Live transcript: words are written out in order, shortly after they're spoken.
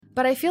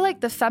But I feel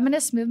like the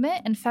feminist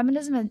movement and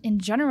feminism in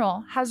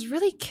general has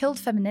really killed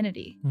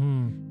femininity.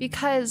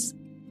 Because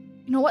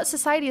what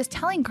society is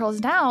telling girls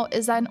now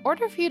is that in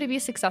order for you to be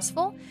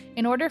successful,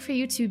 in order for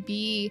you to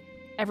be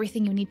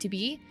everything you need to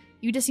be,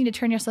 you just need to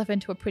turn yourself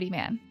into a pretty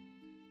man.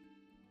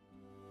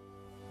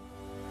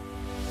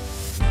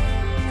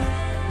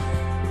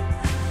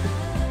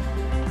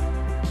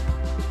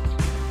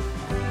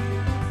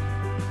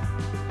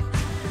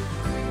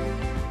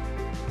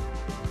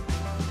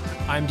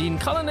 I'm Dean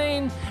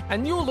Cullinane,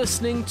 and you're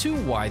listening to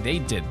Why They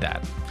Did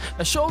That,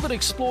 a show that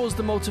explores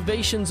the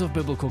motivations of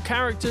biblical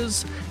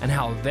characters and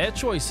how their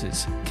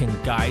choices can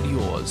guide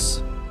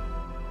yours.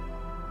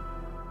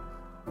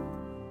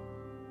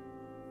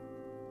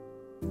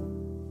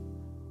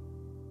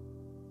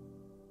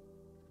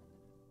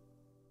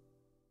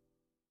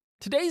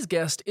 Today's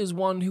guest is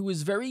one who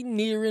is very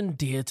near and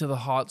dear to the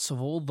hearts of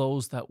all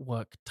those that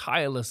work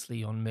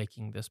tirelessly on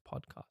making this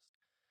podcast.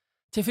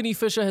 Tiffany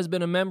Fisher has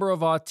been a member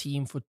of our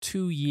team for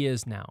 2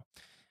 years now,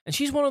 and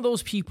she's one of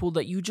those people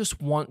that you just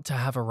want to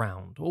have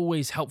around,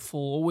 always helpful,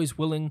 always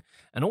willing,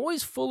 and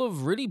always full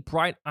of really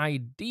bright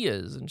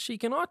ideas, and she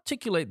can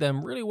articulate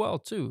them really well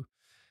too.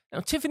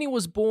 Now, Tiffany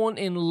was born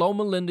in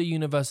Loma Linda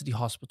University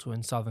Hospital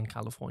in Southern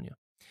California,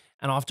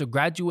 and after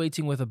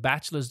graduating with a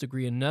bachelor's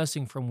degree in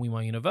nursing from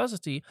Weimar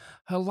University,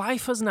 her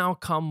life has now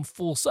come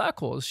full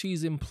circle.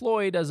 She's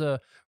employed as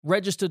a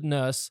registered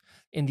nurse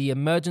in the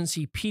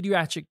emergency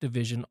pediatric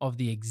division of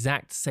the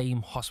exact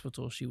same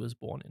hospital she was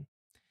born in.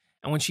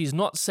 And when she's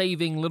not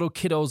saving little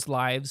kiddos'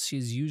 lives,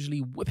 she's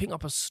usually whipping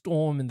up a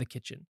storm in the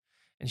kitchen.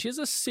 And she has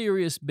a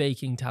serious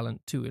baking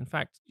talent too. In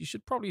fact, you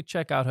should probably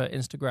check out her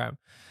Instagram.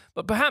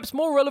 But perhaps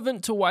more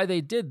relevant to why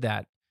they did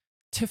that,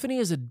 Tiffany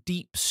is a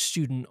deep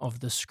student of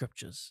the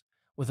scriptures,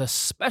 with a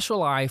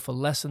special eye for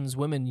lessons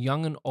women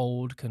young and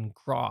old can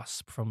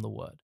grasp from the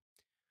word.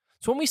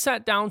 So when we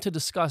sat down to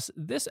discuss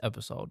this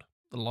episode,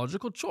 the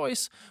logical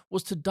choice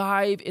was to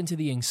dive into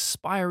the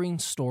inspiring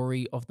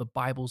story of the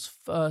Bible's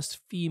first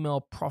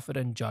female prophet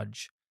and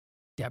judge,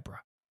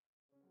 Deborah.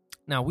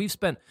 Now, we've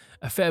spent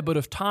a fair bit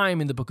of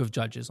time in the book of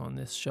Judges on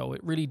this show.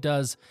 It really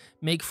does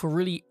make for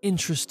really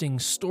interesting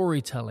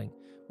storytelling,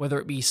 whether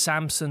it be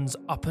Samson's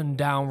up and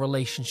down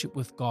relationship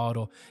with God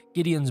or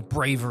Gideon's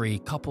bravery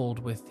coupled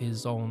with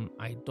his own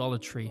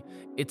idolatry.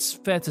 It's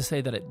fair to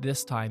say that at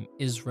this time,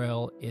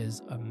 Israel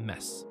is a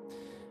mess.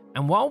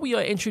 And while we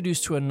are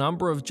introduced to a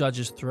number of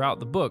judges throughout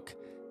the book,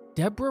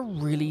 Deborah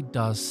really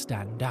does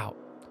stand out.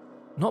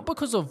 Not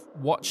because of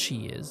what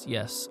she is,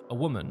 yes, a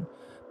woman,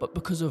 but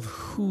because of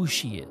who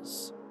she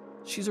is.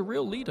 She's a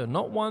real leader,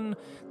 not one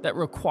that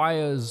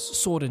requires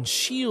sword and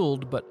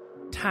shield, but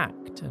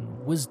tact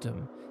and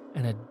wisdom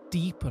and a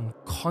deep and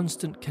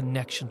constant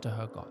connection to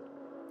her God.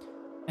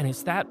 And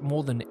it's that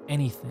more than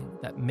anything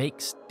that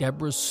makes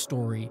Deborah's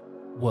story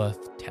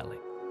worth telling.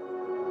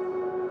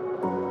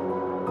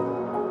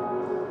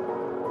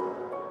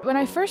 When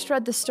I first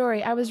read the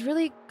story, I was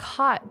really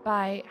caught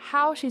by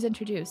how she's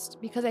introduced,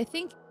 because I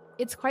think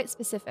it's quite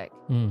specific.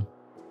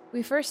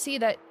 We first see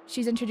that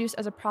she's introduced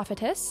as a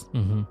prophetess,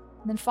 and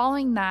then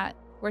following that,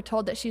 we're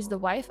told that she's the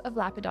wife of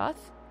Lapidoth,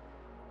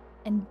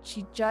 and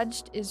she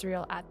judged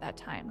Israel at that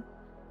time.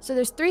 So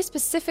there's 3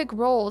 specific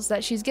roles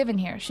that she's given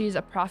here. She's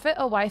a prophet,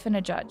 a wife, and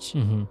a judge.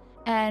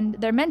 And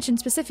they're mentioned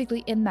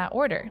specifically in that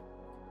order.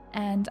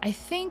 And I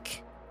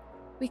think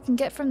we can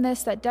get from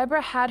this that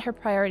Deborah had her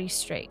priorities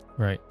straight.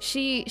 Right.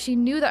 She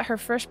knew that her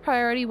first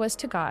priority was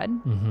to God.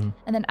 And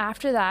then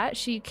after that,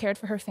 she cared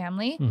for her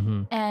family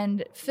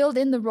and filled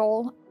in the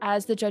role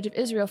as the judge of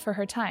Israel for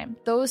her time.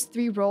 Those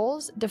 3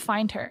 roles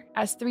defined her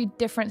as 3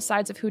 different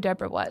sides of who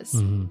Deborah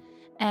was.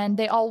 And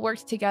they all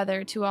worked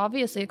together to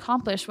obviously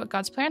accomplish what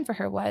God's plan for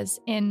her was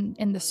in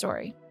the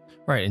story.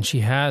 Right, and she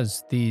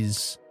has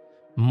these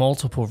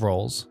multiple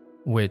roles,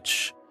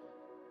 which,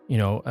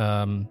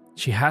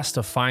 she has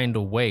to find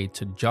a way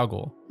to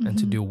juggle and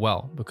to do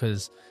well,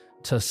 because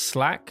to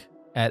slack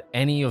at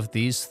any of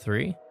these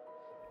 3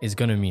 is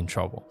going to mean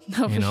trouble.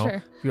 No, for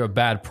sure. If you're a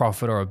bad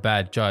prophet or a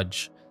bad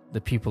judge,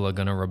 the people are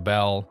going to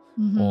rebel,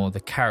 or the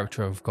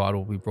character of God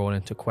will be brought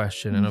into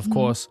question. And of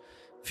course,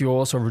 if you're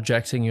also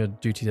rejecting your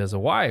duties as a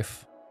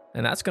wife,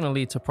 then that's going to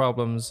lead to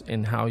problems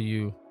in how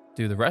you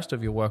do the rest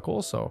of your work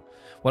also.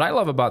 What I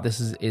love about this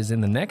is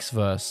in the next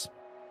verse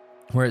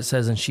where it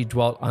says, and she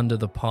dwelt under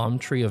the palm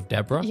tree of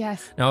Deborah.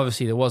 Yes. Now,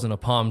 obviously, there wasn't a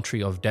palm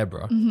tree of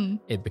Deborah.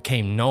 It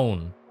became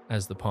known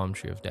as the palm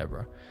tree of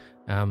Deborah.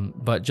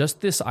 But just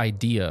this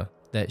idea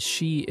that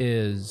she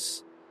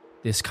is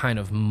this kind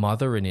of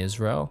mother in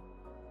Israel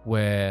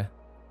where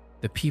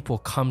the people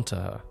come to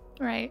her.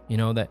 Right.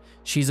 That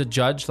she's a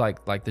judge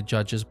like the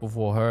judges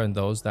before her and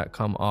those that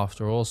come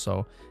after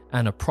also,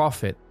 and a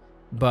prophet,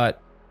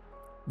 but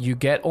you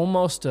get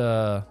almost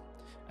a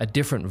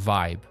different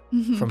vibe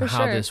from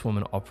how this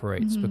woman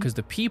operates, because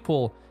the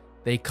people,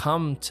 they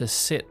come to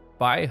sit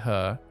by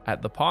her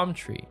at the palm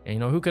tree.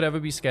 And who could ever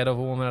be scared of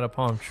a woman at a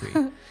palm tree?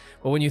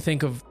 But when you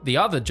think of the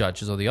other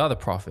judges or the other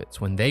prophets,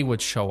 when they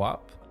would show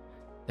up,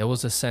 there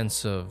was a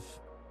sense of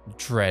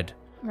dread,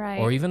 right,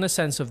 or even a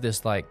sense of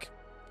this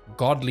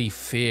godly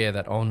fear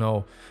that, oh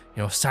no,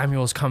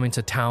 Samuel's coming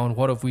to town.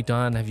 What have we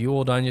done? Have you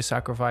all done your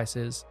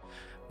sacrifices?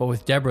 But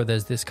with Deborah,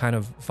 there's this kind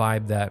of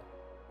vibe that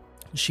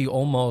she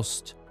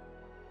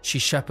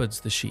shepherds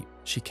the sheep.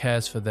 She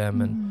cares for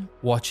them and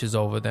watches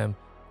over them,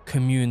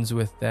 communes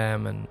with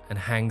them and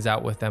hangs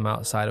out with them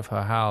outside of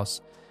her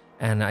house.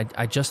 And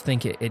I just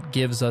think it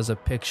gives us a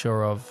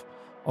picture of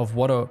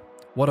what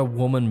a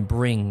woman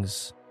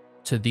brings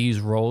to these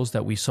roles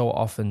that we so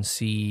often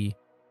see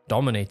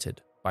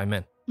dominated by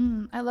men.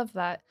 I love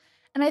that.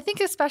 And I think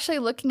especially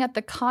looking at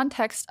the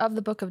context of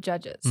the Book of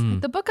Judges.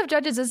 The Book of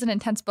Judges is an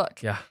intense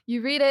book. Yeah.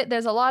 You read it,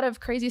 there's a lot of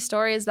crazy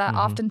stories that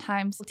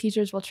oftentimes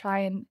teachers will try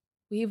and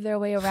weave their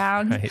way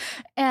around. Right.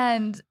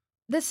 And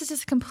this is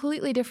just a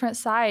completely different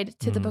side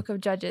to the Book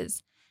of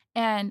Judges.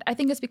 And I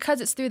think it's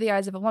because it's through the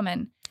eyes of a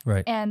woman.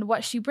 Right. And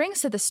what she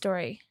brings to the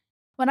story.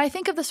 When I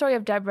think of the story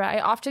of Deborah,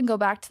 I often go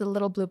back to the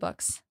Little Blue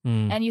Books.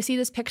 And you see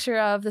this picture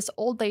of this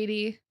old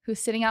lady who's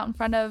sitting out in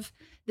front of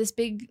this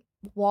big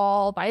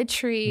wall by a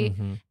tree.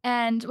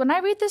 And when I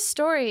read this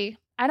story,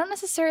 I don't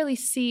necessarily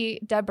see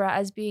Deborah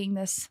as being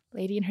this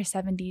lady in her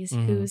 70s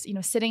who's,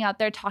 sitting out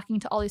there talking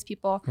to all these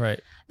people.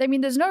 Right. I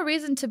mean, there's no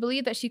reason to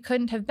believe that she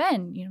couldn't have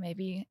been,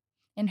 maybe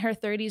in her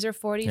 30s or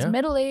 40s,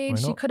 middle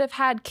age. She could have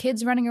had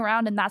kids running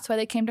around, and that's why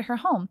they came to her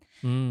home.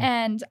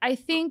 And I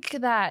think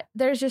that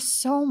there's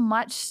just so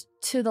much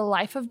to the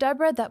life of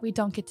Deborah that we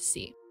don't get to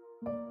see.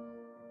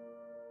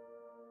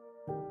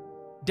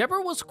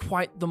 Deborah was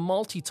quite the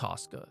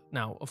multitasker.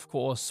 Now, of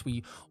course,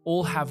 we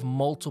all have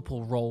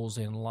multiple roles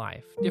in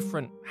life,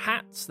 different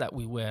hats that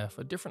we wear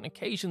for different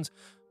occasions,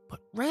 but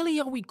rarely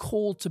are we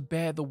called to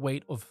bear the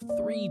weight of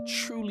 3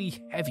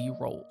 truly heavy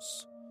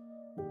roles.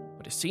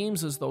 But it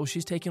seems as though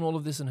she's taken all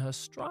of this in her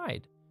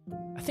stride.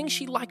 I think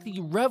she likely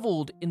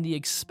reveled in the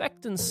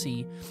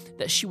expectancy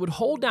that she would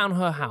hold down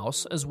her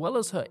house as well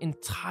as her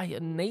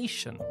entire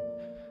nation,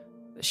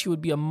 that she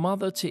would be a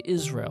mother to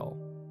Israel,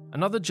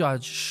 another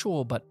judge,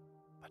 sure, but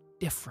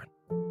different.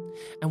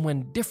 And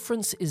when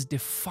difference is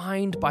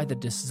defined by the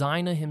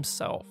designer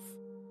himself,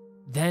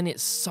 then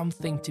it's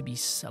something to be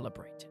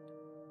celebrated.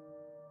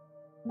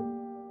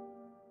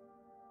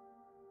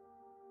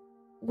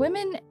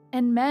 Women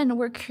and men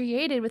were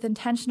created with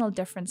intentional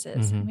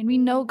differences. I mean, we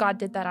know God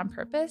did that on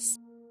purpose.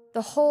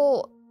 The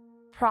whole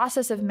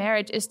process of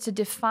marriage is to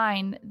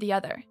define the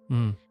other.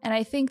 And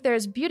I think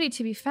there's beauty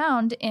to be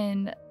found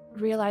in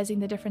realizing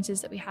the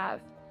differences that we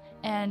have.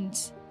 And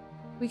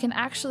we can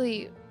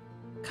actually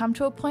come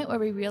to a point where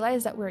we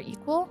realize that we're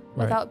equal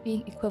without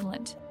being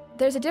equivalent.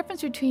 There's a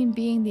difference between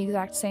being the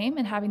exact same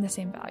and having the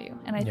same value.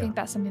 And I think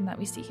that's something that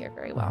we see here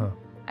very well.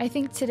 I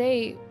think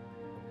today,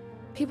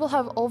 people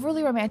have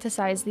overly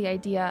romanticized the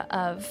idea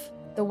of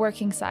the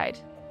working side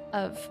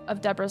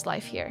of Deborah's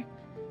life here.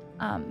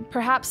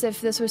 Perhaps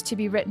if this was to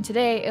be written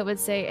today, it would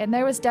say, and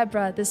there was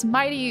Deborah, this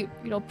mighty,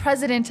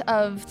 president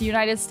of the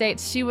United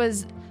States. She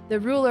was the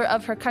ruler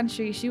of her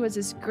country. She was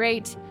this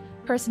great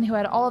person who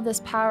had all of this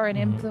power and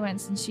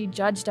influence, and she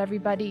judged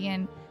everybody,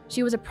 and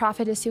she was a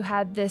prophetess who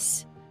had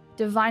this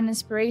divine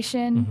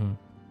inspiration.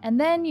 And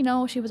then,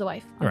 she was a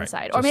wife on the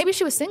side. Or maybe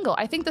she was single.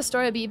 I think the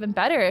story would be even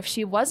better if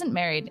she wasn't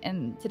married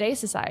in today's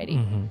society.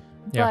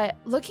 But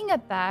looking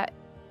at that,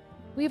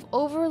 we've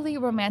overly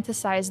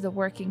romanticized the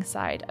working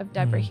side of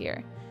Deborah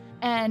here.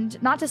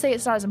 And not to say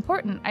it's not as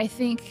important. I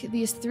think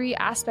these 3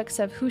 aspects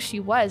of who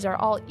she was are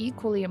all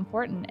equally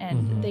important,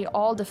 and they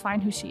all define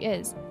who she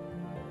is.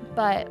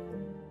 But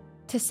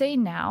to say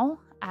now,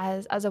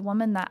 as a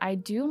woman, that I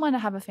do want to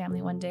have a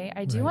family one day,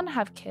 I do want to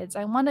have kids,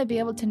 I want to be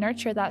able to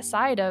nurture that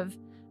side of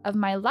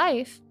my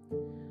life,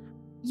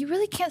 you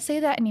really can't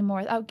say that anymore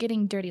without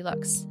getting dirty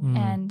looks.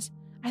 And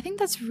I think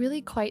that's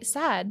really quite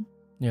sad.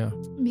 Yeah.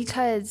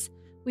 Because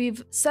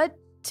we've said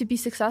to be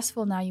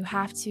successful now, you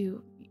have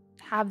to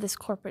have this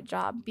corporate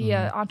job, be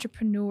an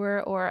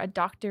entrepreneur or a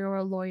doctor or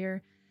a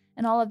lawyer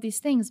and all of these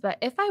things. But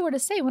if I were to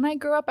say, when I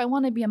grow up, I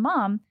want to be a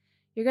mom,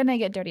 you're going to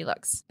get dirty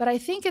looks. But I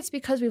think it's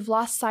because we've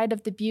lost sight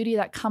of the beauty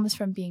that comes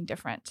from being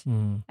different.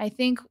 I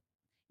think,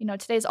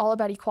 today's all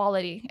about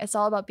equality. It's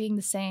all about being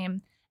the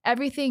same.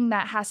 Everything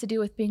that has to do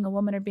with being a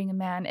woman or being a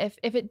man, if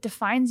it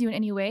defines you in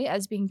any way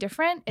as being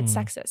different, it's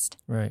sexist.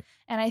 Right.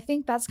 And I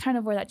think that's kind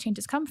of where that change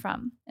has come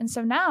from. And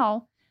so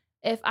now,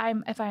 if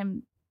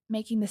I'm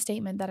making the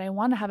statement that I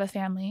want to have a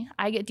family,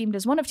 I get deemed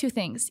as one of 2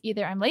 things.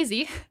 Either I'm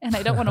lazy and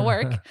I don't want to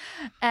work,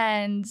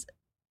 and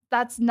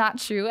that's not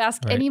true.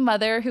 Ask any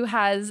mother who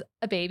has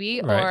a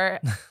baby or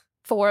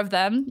 4 of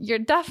them. You're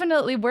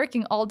definitely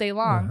working all day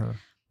long.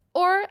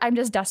 Or I'm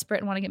just desperate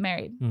and want to get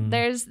married.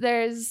 There's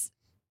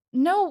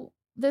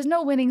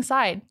no winning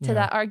side to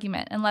that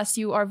argument unless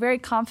you are very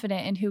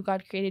confident in who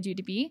God created you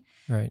to be,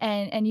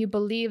 and you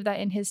believe that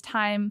in His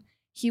time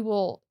He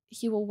will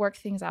work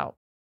things out.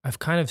 I've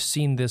kind of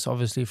seen this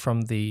obviously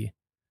from the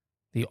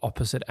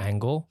opposite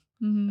angle,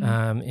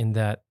 in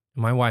that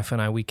my wife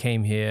and I, we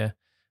came here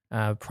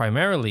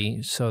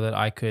primarily so that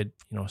I could,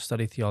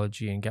 study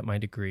theology and get my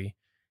degree.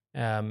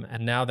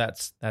 And now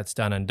that's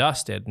done and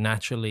dusted.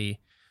 Naturally,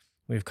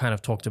 we've kind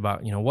of talked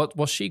about,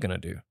 what's she going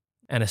to do?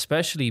 And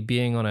especially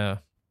being on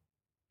a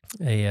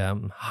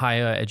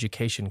higher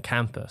education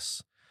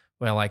campus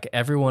where like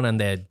everyone and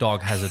their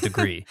dog has a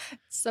degree.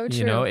 So true.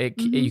 You know,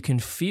 you can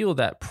feel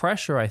that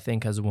pressure, I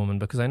think, as a woman,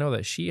 because I know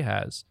that she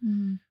has,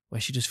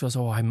 where she just feels,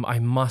 oh, I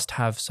must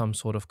have some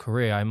sort of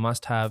career. I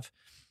must have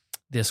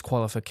this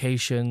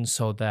qualification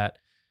so that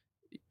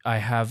I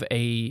have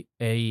a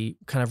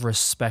kind of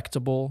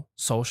respectable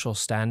social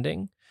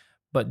standing.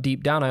 But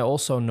deep down, I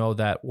also know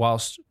that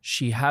whilst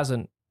she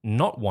hasn't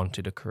not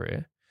wanted a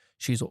career,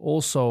 she's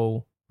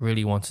also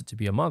really wanted to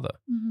be a mother.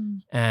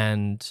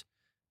 And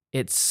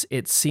it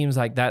seems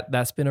like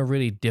that's been a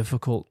really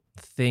difficult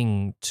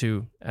thing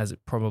to, as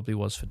it probably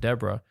was for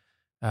Deborah,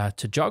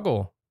 to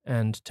juggle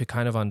and to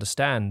kind of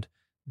understand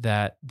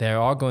that there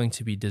are going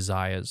to be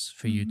desires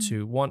for you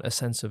to want a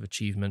sense of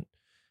achievement.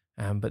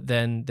 But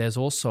then there's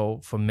also,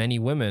 for many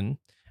women,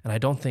 and I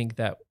don't think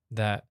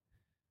that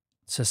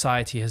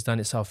society has done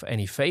itself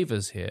any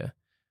favors here,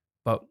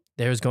 but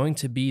there's going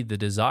to be the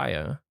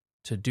desire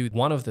to do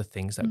one of the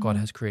things that God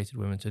has created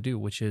women to do,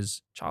 which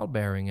is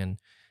childbearing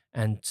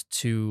and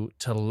to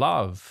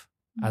love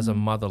as a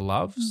mother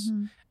loves.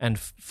 And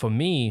for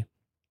me,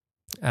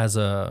 as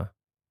a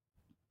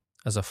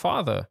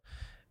father,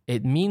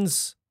 it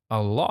means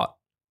a lot.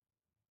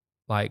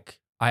 Like,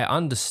 I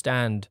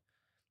understand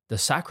the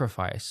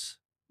sacrifice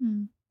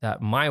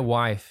that my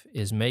wife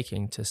is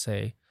making to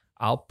say,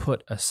 I'll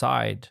put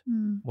aside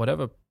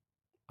whatever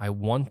I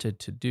wanted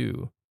to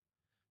do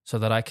so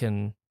that I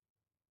can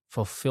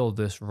fulfill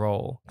this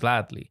role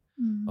gladly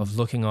of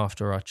looking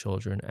after our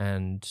children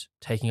and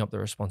taking up the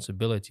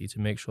responsibility to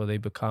make sure they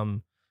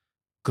become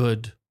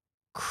good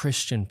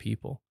Christian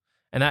people.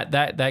 And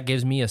that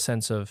gives me a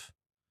sense of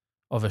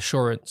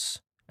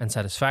assurance and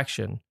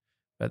satisfaction.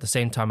 But at the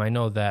same time, I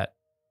know that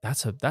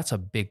that's a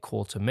big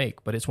call to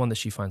make, but it's one that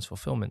she finds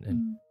fulfillment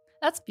in.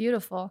 That's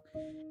beautiful.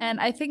 And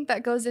I think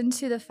that goes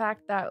into the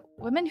fact that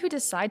women who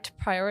decide to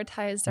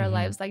prioritize their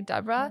lives like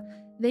Deborah,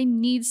 they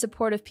need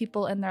supportive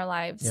people in their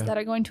lives that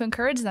are going to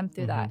encourage them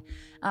through that.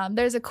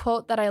 There's a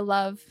quote that I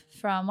love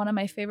from one of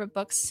my favorite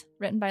books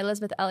written by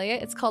Elizabeth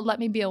Elliot. It's called Let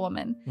Me Be a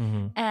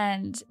Woman.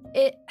 And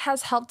it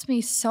has helped me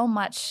so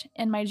much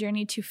in my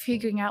journey to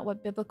figuring out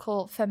what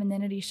biblical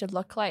femininity should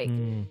look like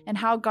and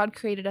how God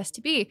created us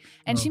to be.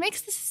 And she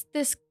makes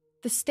this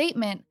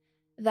statement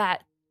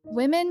that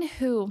women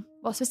who,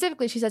 well,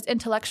 specifically she says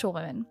intellectual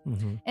women,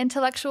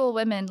 intellectual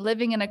women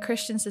living in a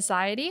Christian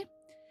society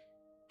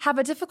have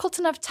a difficult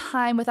enough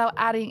time without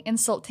adding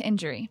insult to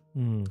injury.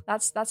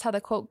 That's how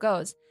the quote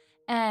goes.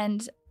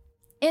 And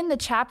in the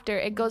chapter,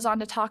 it goes on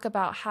to talk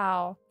about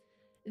how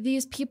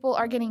these people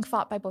are getting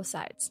fought by both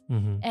sides.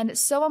 And it's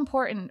so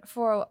important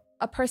for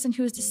a person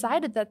who's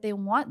decided that they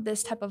want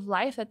this type of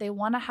life, that they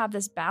want to have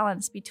this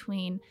balance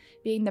between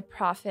being the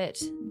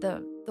prophet,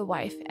 the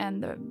wife,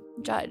 and the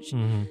judge,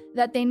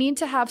 that they need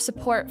to have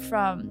support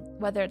from,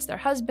 whether it's their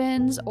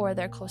husbands or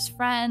their close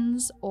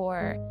friends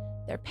or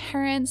their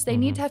parents. They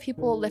need to have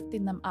people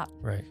lifting them up,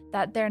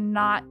 that they're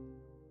not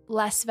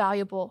less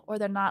valuable or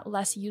they're not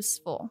less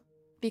useful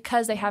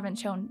because they haven't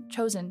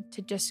chosen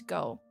to just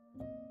go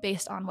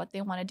based on what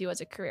they want to do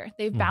as a career.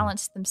 They've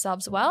balanced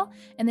themselves well,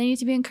 and they need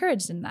to be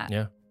encouraged in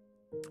that.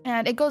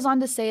 And it goes on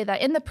to say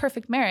that in the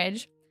perfect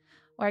marriage,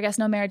 or I guess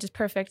no marriage is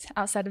perfect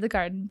outside of the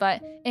garden,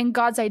 but in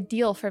God's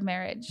ideal for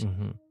marriage,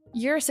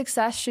 your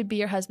success should be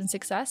your husband's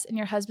success, and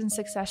your husband's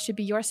success should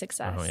be your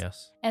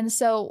success. And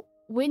so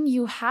when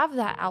you have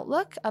that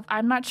outlook of,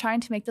 I'm not trying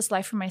to make this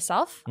life for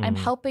myself, I'm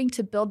helping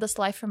to build this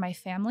life for my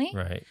family,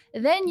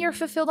 then you're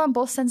fulfilled on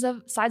both sides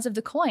of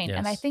the coin.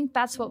 And I think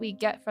that's what we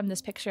get from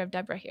this picture of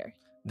Deborah here.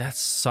 That's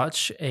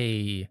such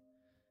a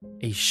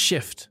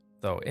shift,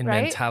 though, in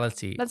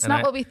mentality. That's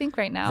not what we think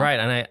right now.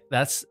 And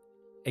that's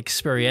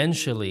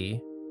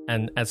experientially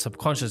and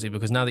subconsciously,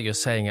 because now that you're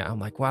saying it, I'm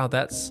like, wow,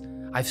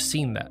 I've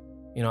seen that.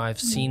 You know, I've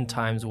seen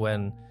times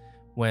when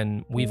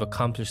we've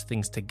accomplished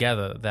things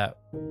together that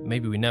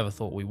maybe we never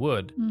thought we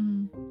would.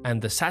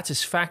 And the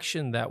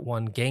satisfaction that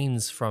one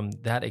gains from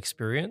that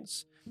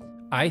experience,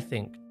 I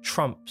think,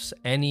 trumps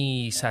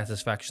any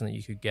satisfaction that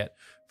you could get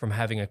from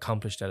having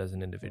accomplished that as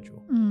an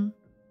individual.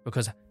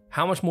 Because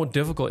how much more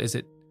difficult is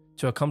it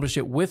to accomplish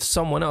it with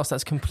someone else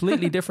that's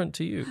completely different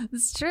to you?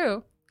 It's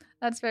true.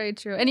 That's very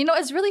true. And you know,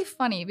 it's really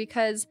funny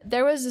because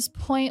there was this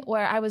point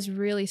where I was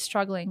really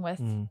struggling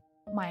with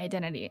my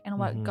identity and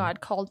what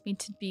God called me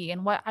to be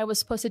and what I was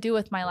supposed to do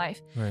with my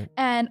life.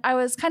 And I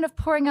was kind of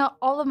pouring out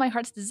all of my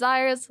heart's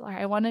desires. Like,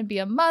 I want to be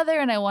a mother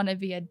and I want to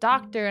be a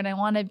doctor and I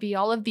want to be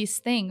all of these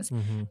things.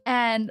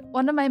 And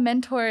one of my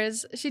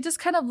mentors, she just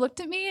kind of looked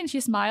at me and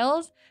she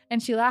smiled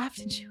and she laughed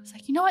and she was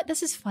like, you know what,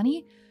 this is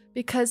funny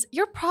because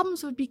your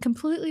problems would be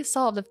completely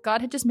solved if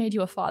God had just made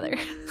you a father.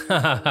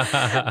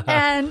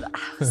 And I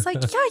was like,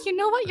 yeah, you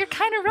know what? You're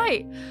kind of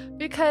right.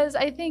 Because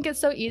I think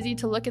it's so easy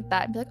to look at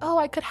that and be like, oh,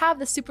 I could have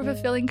this super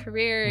fulfilling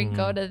career and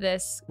go to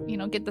this, you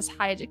know, get this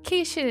high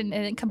education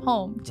and then come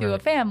home to a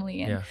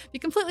family and be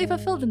completely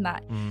fulfilled in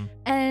that.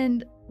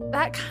 And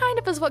that kind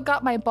of is what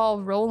got my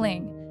ball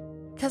rolling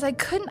because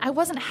I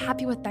wasn't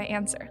happy with that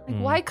answer.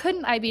 Like, why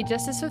couldn't I be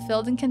just as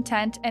fulfilled and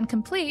content and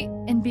complete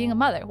in being a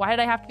mother? Why did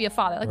I have to be a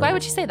father? Like, why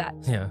would she say that?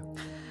 Yeah.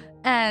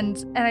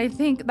 And I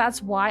think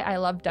that's why I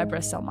love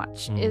Deborah so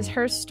much, is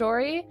her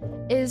story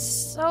is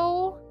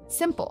so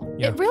simple.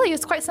 Yeah. It really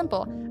is quite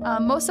simple.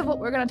 Most of what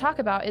we're going to talk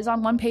about is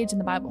on one page in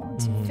the Bible.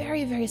 It's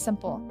very, very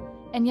simple.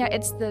 And yet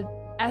it's the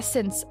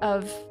essence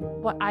of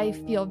what I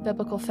feel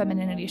biblical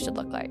femininity should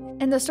look like.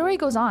 And the story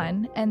goes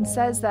on and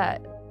says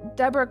that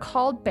Deborah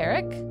called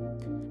Barak,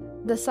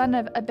 the son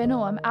of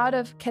Abinoam, out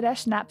of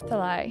Kadesh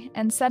Naphtali,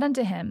 and said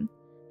unto him,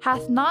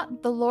 Hath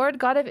not the Lord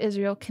God of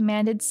Israel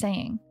commanded,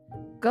 saying,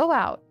 Go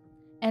out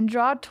and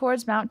draw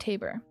towards Mount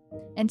Tabor,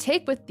 and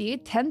take with thee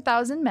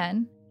 10,000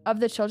 men of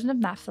the children of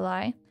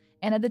Naphtali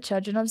and of the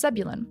children of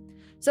Zebulun.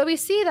 So we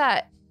see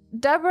that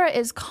Deborah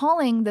is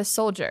calling this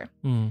soldier.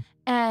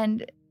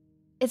 And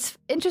it's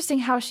interesting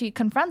how she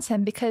confronts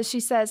him, because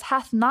she says,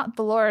 Hath not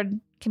the Lord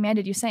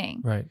commanded you,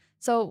 saying? Right.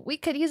 So we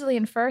could easily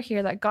infer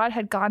here that God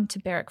had gone to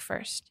Barak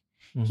first.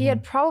 He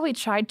had probably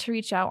tried to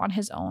reach out on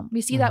his own.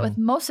 We see that with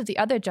most of the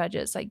other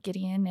judges, like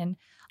Gideon and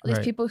all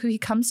these people who he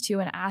comes to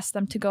and asks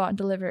them to go out and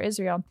deliver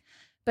Israel.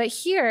 But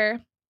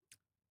here,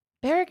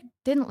 Barak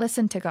didn't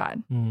listen to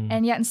God.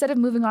 And yet instead of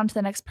moving on to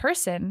the next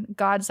person,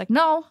 God's like,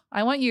 no,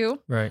 I want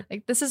you. Right.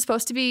 Like, this is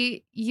supposed to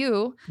be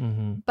you.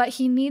 But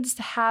he needs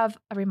to have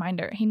a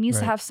reminder. He needs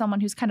to have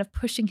someone who's kind of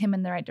pushing him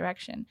in the right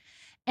direction.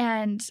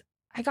 And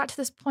I got to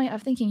this point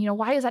of thinking,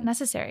 why is that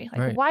necessary?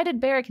 Like, why did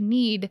Barak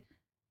need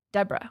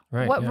Deborah?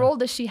 What role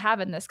does she have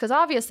in this? Because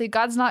obviously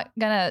God's not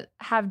going to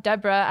have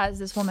Deborah as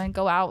this woman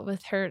go out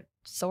with her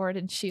sword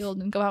and shield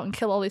and go out and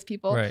kill all these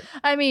people. Right.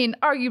 I mean,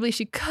 arguably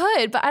she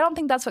could, but I don't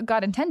think that's what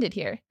God intended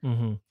here.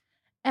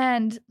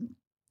 And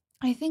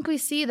I think we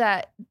see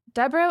that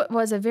Deborah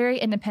was a very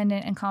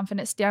independent and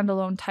confident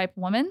standalone type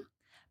woman,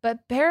 but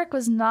Barak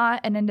was not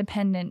an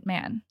independent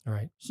man.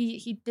 Right.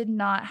 He did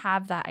not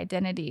have that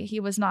identity. He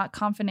was not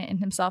confident in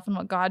himself and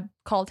what God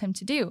called him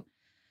to do.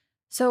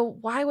 So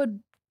why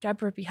would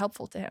Deborah be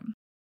helpful to him?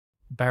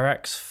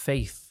 Barak's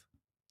faith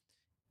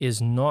is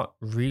not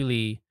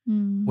really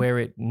where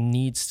it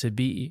needs to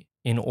be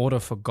in order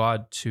for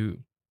God to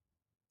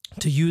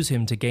use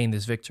him to gain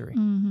this victory.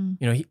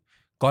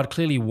 God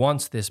clearly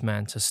wants this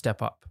man to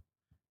step up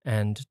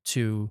and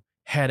to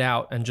head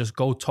out and just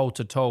go toe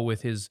to toe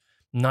with his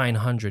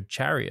 900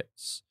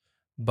 chariots.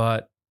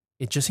 But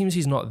it just seems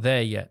he's not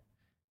there yet.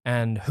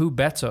 And who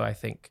better, I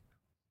think,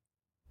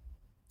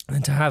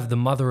 than to have the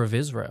mother of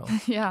Israel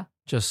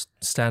just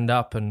stand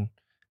up and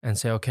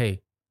say,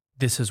 okay,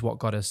 this is what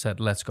God has said.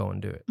 Let's go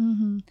and do it.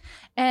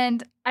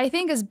 And I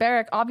think as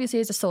Barak, obviously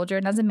as a soldier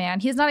and as a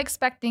man, he's not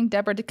expecting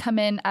Deborah to come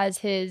in as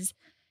his,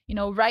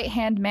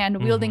 right-hand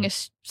man wielding a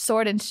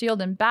sword and shield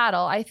in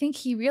battle. I think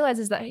he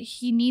realizes that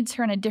he needs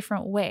her in a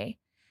different way.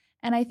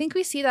 And I think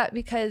we see that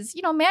because,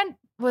 man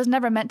was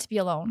never meant to be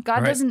alone.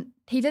 God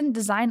he didn't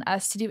design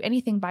us to do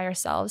anything by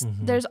ourselves.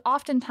 There's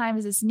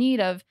oftentimes this need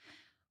of,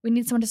 we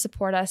need someone to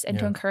support us and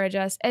to encourage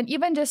us, and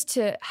even just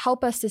to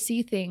help us to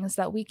see things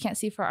that we can't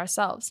see for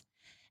ourselves.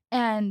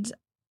 And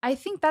I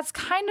think that's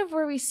kind of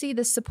where we see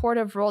the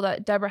supportive role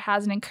that Deborah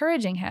has in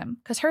encouraging him,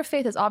 because her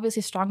faith is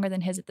obviously stronger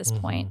than his at this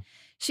point.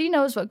 She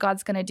knows what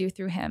God's going to do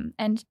through him,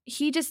 and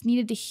he just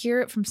needed to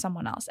hear it from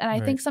someone else. And I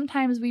think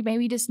sometimes we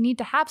maybe just need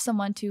to have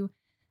someone to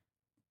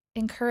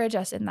encourage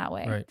us in that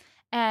way.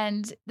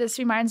 And this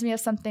reminds me of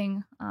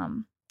something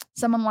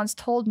someone once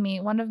told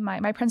me. One of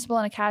my principal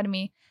in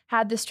academy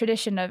had this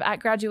tradition of,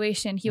 at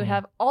graduation, he would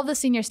have all the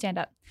seniors stand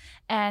up,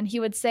 and he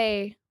would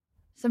say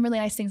some really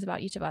nice things about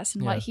each of us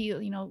and what he,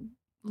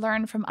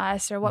 learned from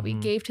us or what we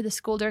gave to the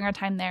school during our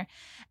time there.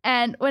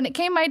 And when it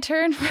came my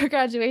turn for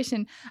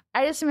graduation,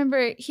 I just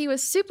remember he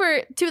was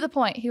super to the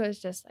point. He was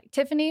just like,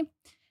 Tiffany,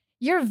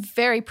 you're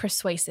very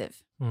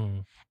persuasive.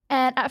 And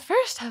at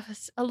first I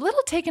was a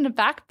little taken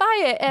aback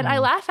by it. And I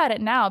laugh at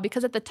it now,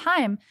 because at the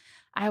time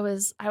I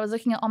was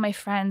looking at all my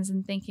friends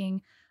and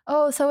thinking,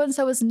 oh,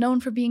 so-and-so is known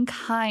for being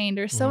kind,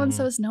 or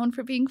so-and-so is known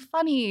for being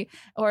funny,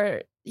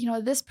 or,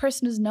 this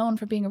person is known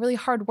for being a really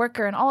hard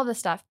worker and all of this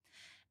stuff.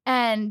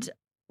 And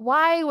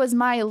why was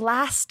my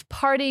last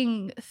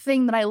parting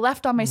thing that I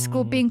left on my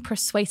school being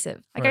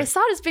persuasive? Like, I saw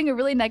it as being a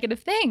really negative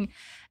thing.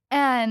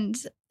 And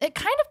it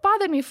kind of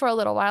bothered me for a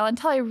little while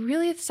until I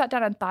really sat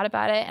down and thought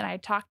about it. And I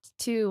talked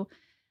to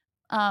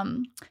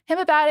him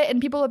about it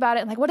and people about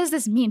it. And like, what does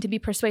this mean to be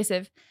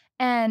persuasive?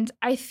 And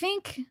I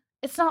think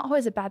it's not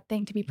always a bad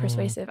thing to be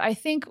persuasive. I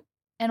think,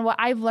 and what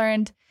I've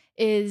learned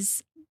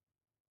is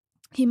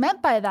he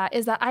meant by that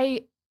is that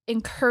I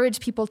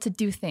encourage people to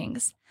do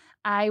things.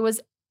 I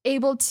was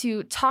able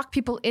to talk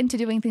people into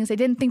doing things they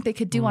didn't think they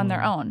could do on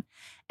their own.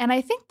 And I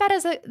think that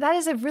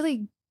is a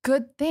really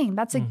good thing.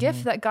 That's a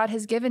gift that God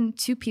has given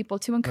to people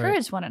to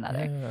encourage one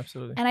another. Yeah,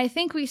 absolutely. And I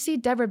think we see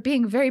Deborah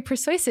being very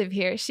persuasive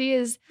here. She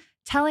is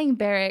telling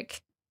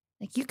Barak,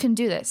 like, you can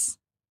do this.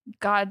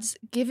 God's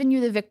given you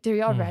the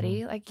victory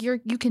already. Like, you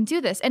can do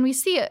this. And we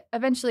see it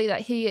eventually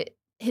that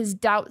his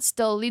doubt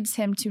still leads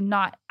him to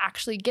not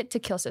actually get to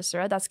kill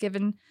Sisera. That's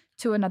given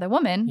to another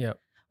woman,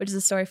 which is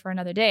a story for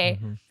another day.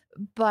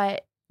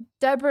 But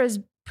Deborah's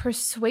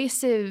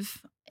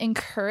persuasive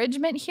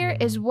encouragement here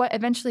is what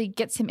eventually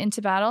gets him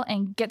into battle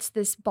and gets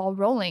this ball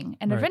rolling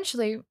and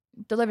eventually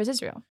delivers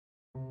Israel.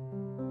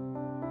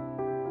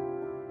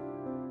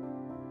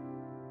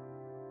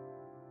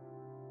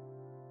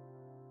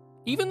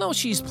 Even though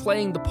she's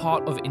playing the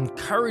part of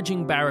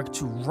encouraging Barak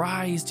to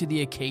rise to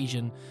the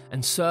occasion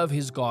and serve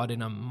his God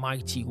in a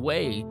mighty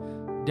way,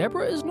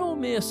 Deborah is no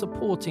mere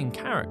supporting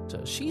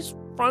character. She's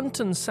front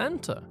and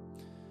center.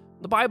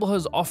 The Bible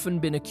has often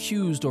been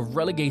accused of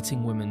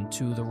relegating women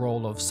to the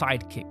role of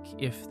sidekick,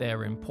 if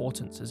their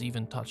importance is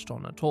even touched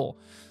on at all.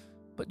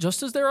 But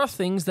just as there are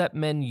things that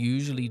men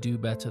usually do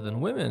better than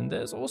women,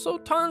 there's also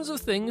tons of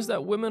things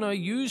that women are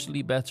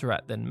usually better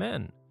at than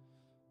men.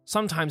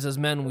 Sometimes as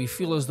men, we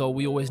feel as though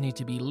we always need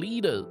to be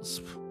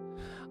leaders.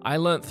 I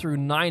learned through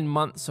 9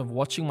 months of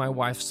watching my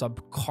wife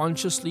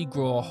subconsciously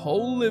grow a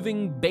whole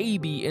living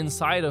baby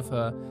inside of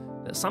her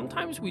that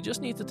sometimes we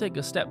just need to take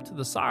a step to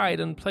the side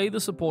and play the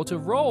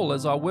supportive role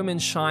as our women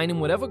shine in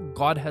whatever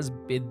God has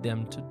bid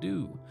them to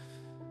do.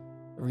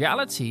 The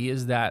reality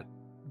is that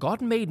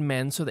God made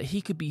men so that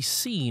he could be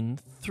seen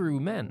through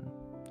men.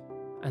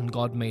 And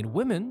God made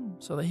women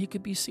so that he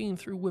could be seen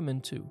through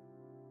women too.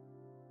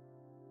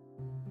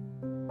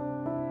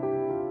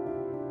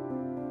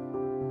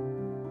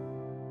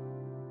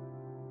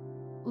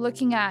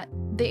 Looking at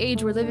the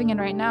age we're living in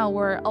right now,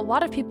 where a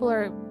lot of people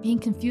are being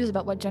confused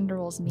about what gender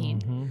roles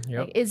mean.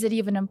 Like, is it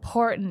even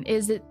important?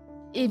 Is it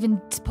even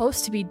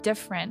supposed to be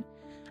different?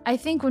 I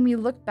think when we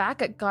look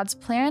back at God's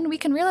plan, we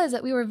can realize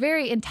that we were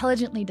very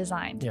intelligently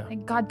designed.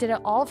 Like, God did it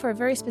all for a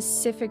very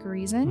specific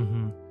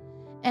reason.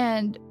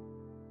 And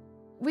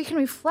we can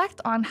reflect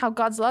on how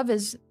God's love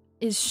is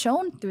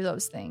shown through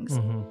those things.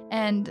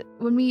 And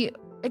when we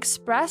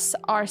express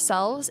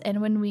ourselves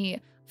and when we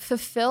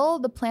fulfill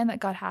the plan that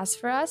God has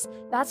for us,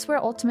 that's where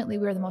ultimately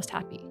we're the most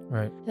happy.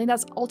 Right. I think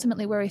that's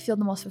ultimately where we feel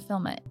the most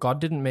fulfillment.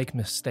 God didn't make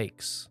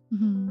mistakes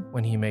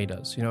when he made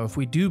us. You know, if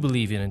we do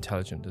believe in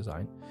intelligent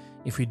design,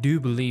 if we do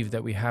believe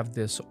that we have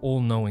this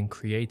all-knowing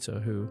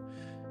creator who,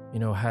 you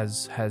know,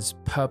 has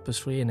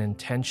purposefully and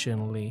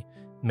intentionally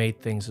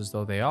made things as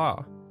though they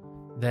are,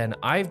 then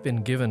I've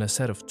been given a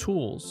set of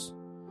tools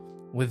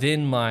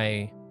within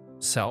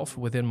myself,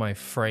 within my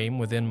frame,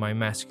 within my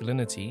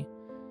masculinity,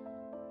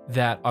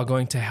 that are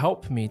going to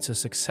help me to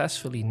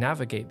successfully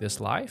navigate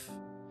this life.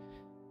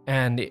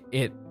 And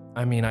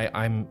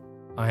I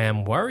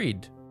am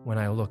worried when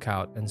I look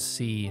out and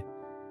see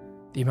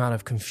the amount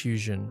of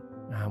confusion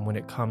when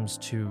it comes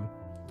to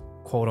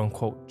quote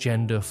unquote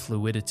gender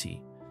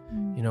fluidity.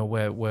 You know,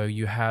 where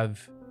you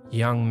have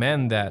young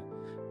men that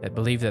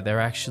believe that they're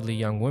actually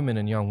young women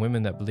and young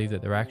women that believe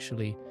that they're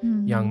actually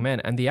young men,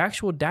 and the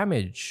actual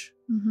damage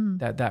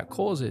that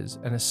causes.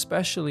 And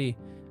especially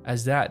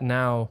as that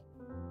now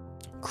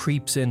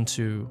creeps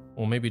into,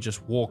 or maybe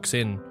just walks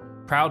in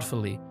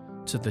proudly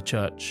to the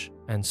church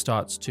and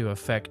starts to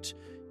affect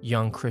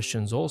young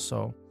Christians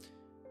also,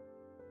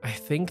 I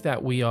think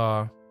that we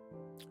are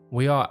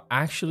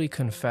actually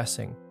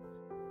confessing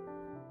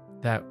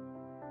that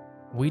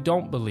we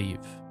don't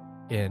believe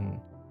in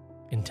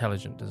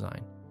intelligent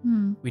design.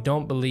 We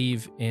don't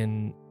believe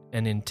in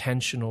an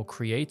intentional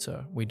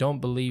creator. We don't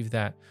believe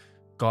that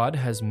God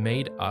has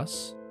made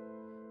us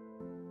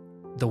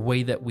the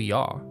way that we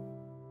are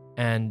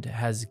and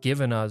has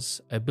given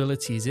us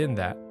abilities in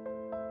that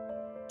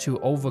to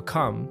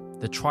overcome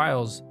the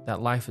trials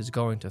that life is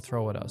going to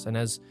throw at us. And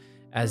as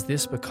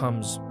this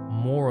becomes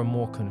more and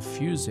more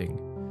confusing,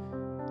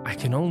 I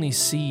can only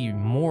see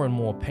more and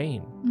more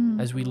pain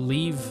as we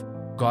leave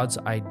God's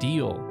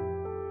ideal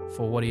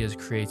for what he has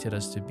created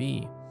us to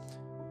be.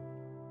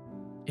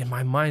 In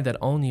my mind, that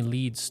only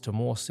leads to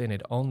more sin.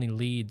 It only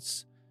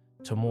leads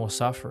to more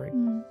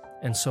suffering.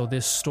 And so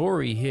this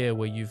story here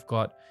where you've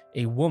got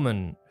a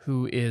woman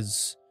who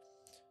is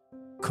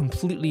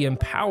completely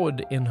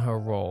empowered in her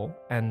role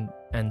and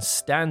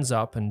stands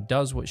up and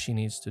does what she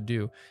needs to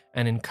do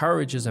and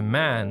encourages a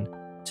man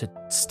to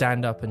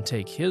stand up and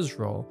take his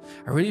role,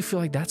 I really feel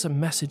like that's a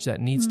message that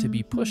needs to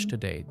be pushed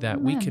today,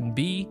 that we can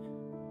be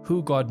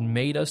who God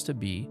made us to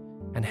be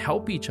and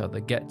help each other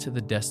get to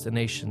the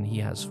destination he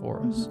has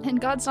for us. And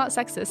God's not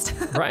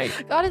sexist. Right.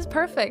 God is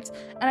perfect.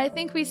 And I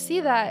think we see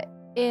that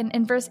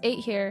in verse 8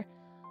 here.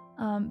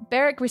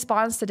 Barak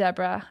responds to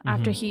Deborah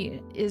after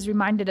he is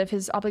reminded of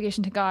his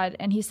obligation to God.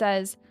 And he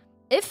says,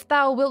 "If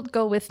thou wilt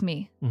go with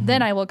me,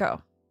 then I will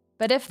go.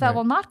 But if thou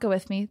wilt not go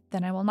with me,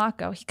 then I will not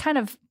go." He kind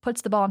of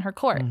puts the ball in her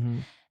court.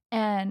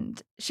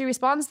 And she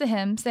responds to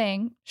him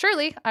saying,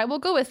 "Surely I will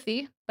go with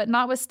thee, but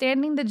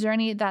notwithstanding the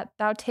journey that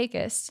thou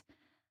takest."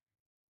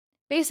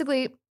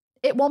 Basically,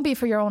 it won't be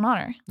for your own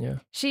honor. Yeah.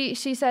 She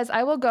says,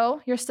 "I will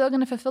go. You're still going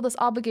to fulfill this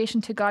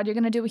obligation to God. You're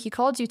going to do what he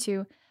called you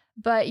to,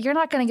 but you're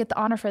not going to get the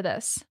honor for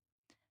this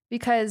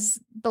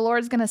because the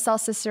Lord's going to sell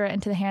Sisera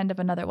into the hand of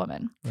another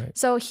woman." Right.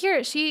 So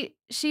here she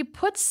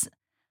puts,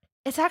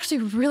 it's actually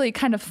really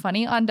kind of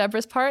funny on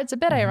Deborah's part. It's a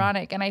bit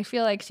ironic. And I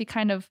feel like she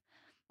kind of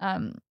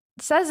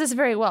says this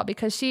very well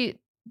because she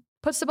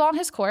puts the ball in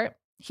his court.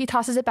 he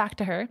tosses it back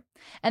to her.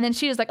 And then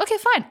she is like, okay,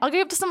 fine, I'll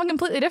give it to someone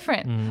completely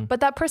different.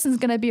 But that person's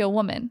going to be a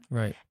woman.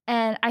 Right.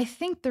 And I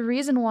think the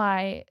reason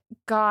why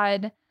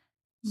God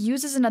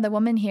uses another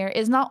woman here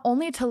is not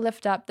only to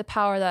lift up the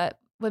power that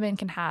women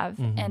can have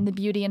and the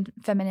beauty and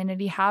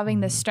femininity, having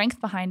the strength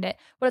behind it,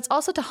 but it's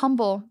also to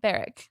humble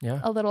Barak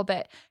a little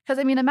bit. Because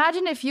I mean,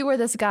 imagine if you were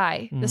this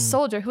guy, this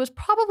soldier who was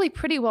probably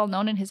pretty well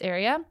known in his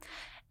area,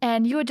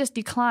 and you had just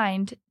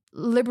declined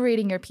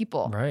liberating your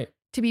people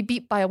to be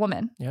beat by a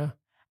woman. Yeah.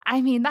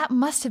 I mean, that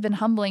must have been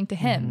humbling to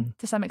him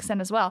to some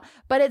extent as well.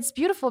 But it's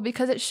beautiful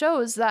because it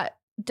shows that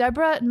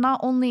Deborah not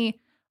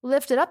only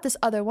lifted up this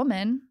other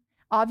woman,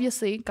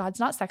 obviously God's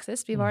not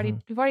sexist, we've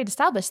already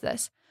established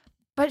this,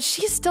 but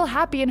she's still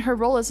happy in her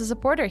role as a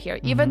supporter here,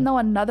 even though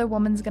another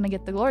woman's going to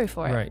get the glory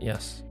for it. Right,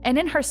 yes. And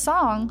in her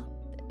song,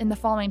 in the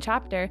following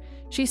chapter,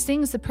 she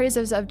sings the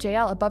praises of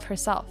Jael above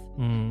herself.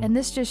 And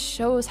this just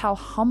shows how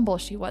humble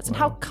she was and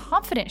how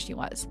confident she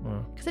was.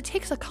 Because it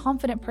takes a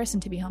confident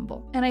person to be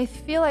humble. And I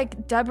feel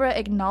like Deborah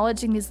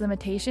acknowledging these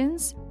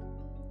limitations,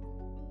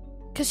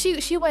 because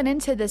she went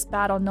into this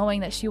battle knowing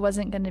that she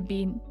wasn't going to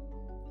be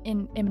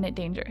in imminent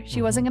danger.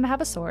 She wasn't going to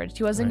have a sword.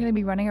 She wasn't going to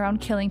be running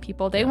around killing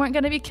people. They weren't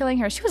going to be killing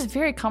her. She was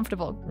very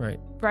comfortable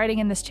riding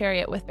in this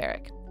chariot with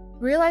Barak.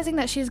 Realizing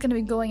that she's going to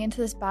be going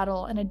into this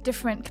battle in a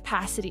different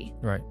capacity.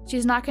 Right.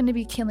 She's not going to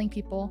be killing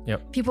people.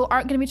 People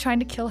aren't going to be trying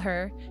to kill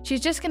her.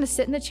 She's just going to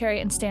sit in the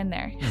chariot and stand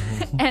there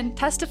and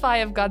testify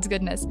of God's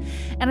goodness.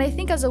 And I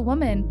think as a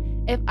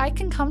woman, if I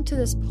can come to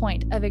this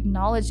point of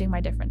acknowledging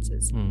my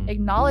differences,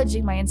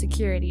 acknowledging my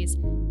insecurities,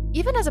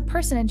 even as a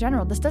person in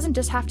general, this doesn't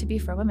just have to be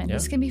for women.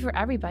 This can be for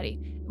everybody.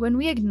 When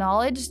we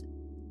acknowledge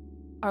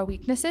our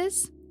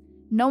weaknesses,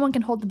 no one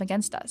can hold them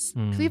against us.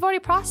 Because we've already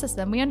processed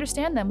them. We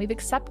understand them. We've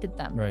accepted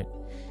them. Right.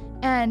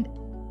 And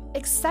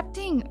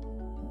accepting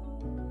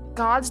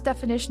God's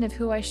definition of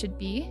who I should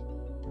be,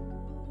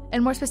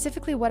 and more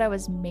specifically what I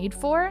was made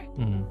for,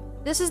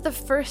 this is the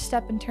first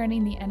step in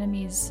turning the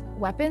enemy's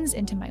weapons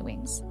into my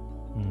wings.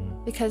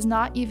 Because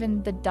not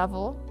even the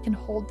devil can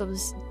hold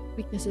those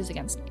weaknesses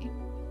against me.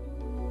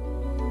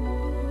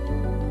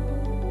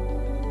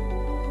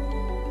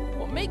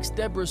 What makes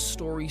Deborah's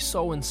story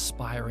so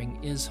inspiring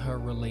is her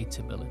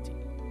relatability.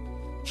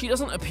 She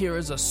doesn't appear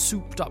as a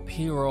souped-up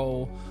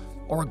hero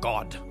or a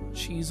god.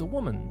 She's a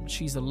woman.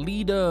 She's a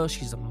leader.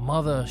 She's a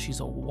mother. She's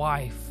a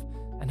wife.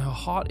 And her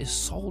heart is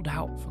sold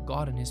out for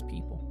God and his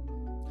people.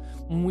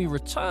 When we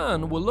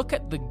return, we'll look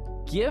at the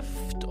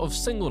gift of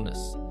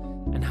singleness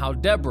and how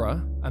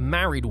Deborah, a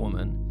married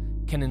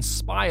woman, can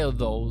inspire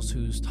those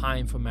whose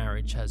time for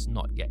marriage has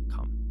not yet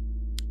come.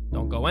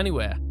 Don't go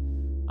anywhere.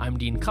 I'm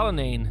Dean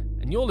Cullinane,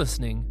 and you're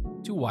listening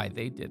to Why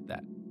They Did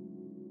That.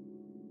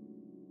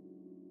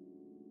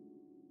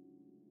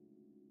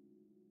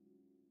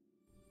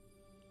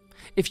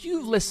 If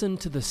you've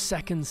listened to the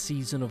second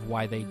season of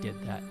Why They Did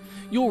That,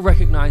 you'll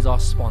recognize our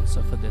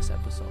sponsor for this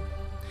episode.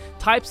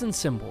 Types and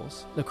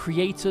Symbols, the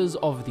creators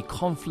of the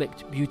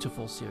Conflict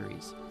Beautiful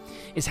series,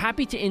 is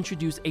happy to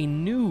introduce a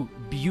new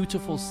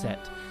beautiful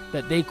set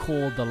that they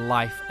call the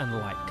Life and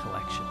Light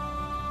Collection.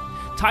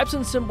 Types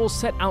and Symbols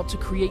set out to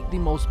create the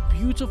most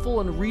beautiful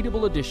and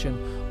readable edition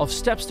of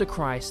Steps to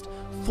Christ,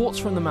 Thoughts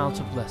from the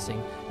Mount of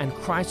Blessing, and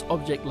Christ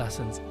Object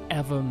Lessons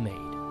ever made.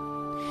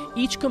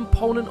 Each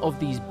component of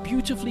these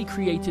beautifully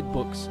created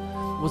books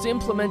was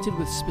implemented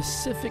with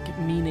specific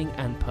meaning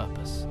and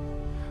purpose,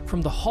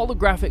 from the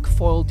holographic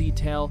foil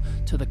detail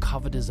to the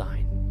cover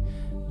design.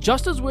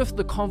 Just as with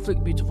the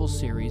Conflict Beautiful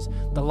series,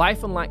 the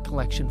Life and Light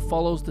collection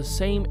follows the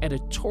same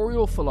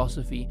editorial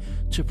philosophy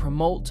to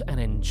promote an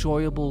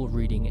enjoyable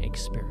reading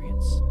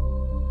experience.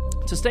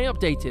 To stay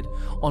updated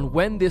on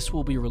when this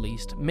will be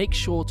released, make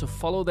sure to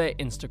follow their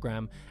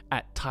Instagram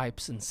at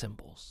Types and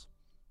Symbols.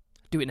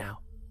 Do it now.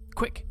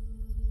 Quick.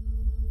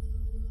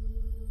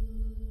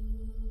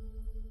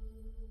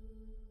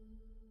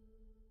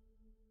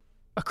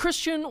 A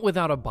Christian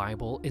without a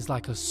Bible is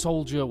like a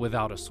soldier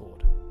without a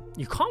sword.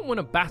 You can't win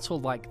a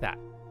battle like that.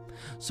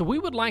 So we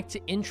would like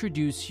to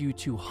introduce you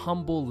to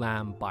Humble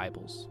Lamb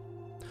Bibles.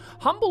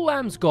 Humble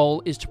Lamb's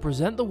goal is to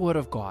present the Word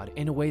of God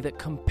in a way that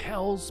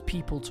compels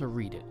people to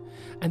read it,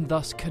 and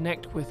thus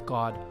connect with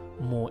God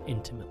more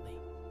intimately.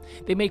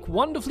 They make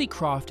wonderfully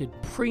crafted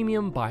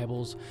premium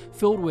Bibles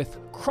filled with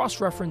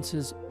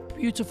cross-references,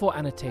 beautiful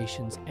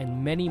annotations,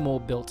 and many more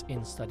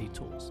built-in study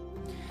tools.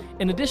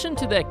 In addition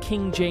to their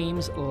King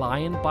James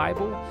Lion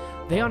Bible,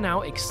 they are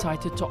now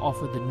excited to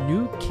offer the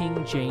new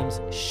King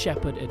James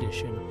Shepherd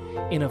Edition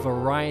in a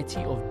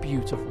variety of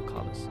beautiful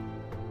colors.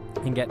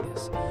 And get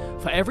this,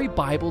 for every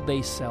Bible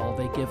they sell,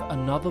 they give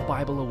another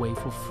Bible away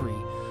for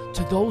free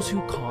to those who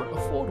can't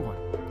afford one.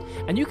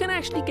 And you can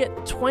actually get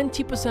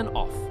 20%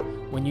 off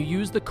when you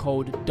use the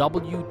code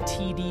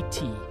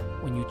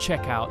WTDT when you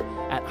check out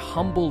at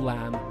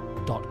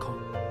humblelamb.com.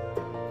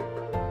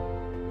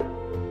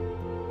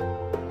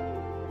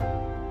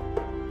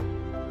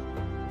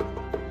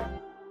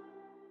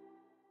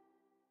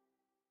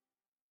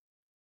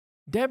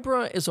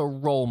 Deborah is a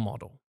role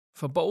model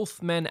for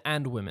both men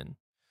and women.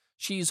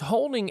 She's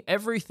holding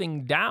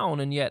everything down,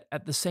 and yet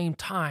at the same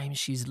time,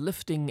 she's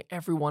lifting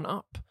everyone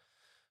up.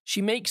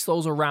 She makes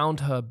those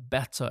around her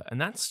better,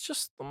 and that's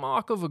just the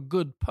mark of a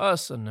good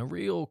person, a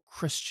real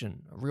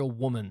Christian, a real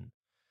woman.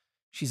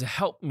 She's a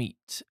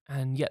helpmeet,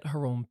 and yet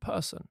her own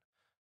person.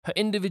 Her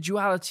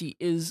individuality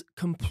is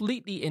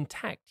completely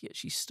intact, yet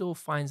she still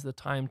finds the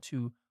time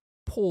to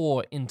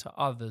pour into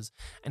others.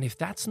 And if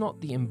that's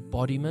not the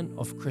embodiment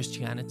of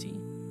Christianity,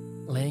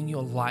 laying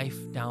your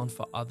life down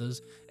for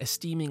others,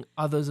 esteeming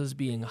others as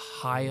being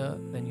higher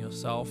than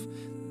yourself,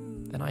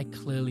 then I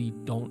clearly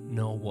don't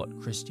know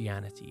what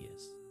Christianity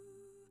is.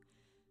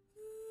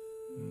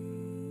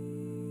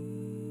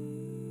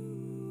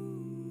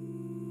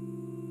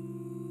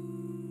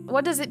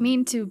 What does it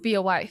mean to be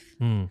a wife?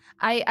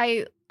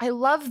 I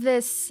love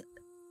this.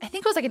 I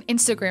think it was like an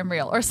Instagram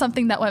reel or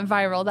something that went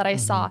viral that I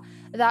saw.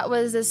 That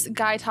was this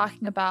guy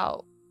talking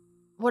about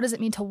what does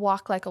it mean to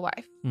walk like a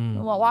wife?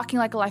 Well, walking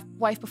like a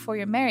wife before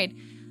you're married.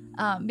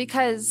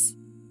 Because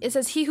it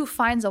says, he who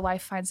finds a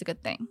wife finds a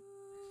good thing.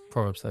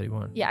 Proverbs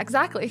 31. Yeah,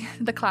 exactly.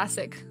 The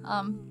classic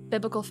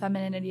biblical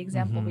femininity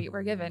example we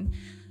were given.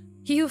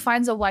 He who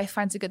finds a wife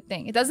finds a good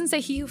thing. It doesn't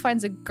say he who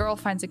finds a girl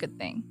finds a good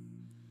thing.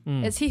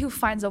 It's he who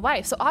finds a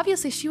wife. So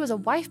obviously she was a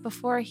wife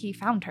before he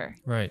found her.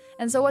 Right.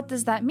 And so what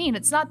does that mean?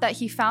 It's not that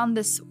he found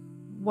this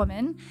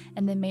woman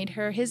and then made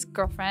her his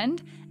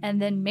girlfriend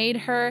and then made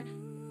her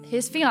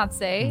his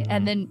fiance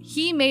and then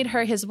he made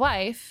her his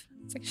wife.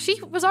 It's like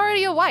she was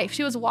already a wife.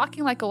 She was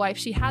walking like a wife.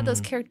 She had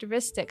those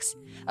characteristics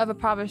of a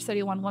Proverbs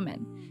 31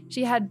 woman.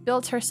 She had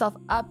built herself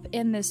up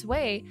in this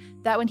way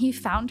that when he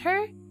found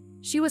her,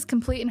 she was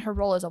complete in her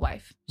role as a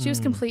wife. She was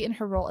complete in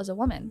her role as a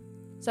woman.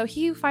 So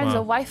he who finds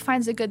a wife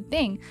finds a good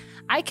thing.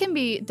 I can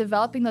be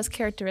developing those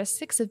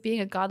characteristics of being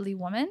a godly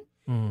woman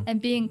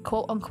and being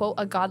quote unquote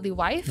a godly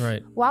wife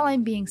while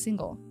I'm being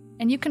single.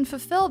 And you can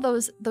fulfill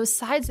those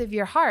sides of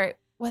your heart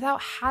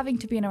without having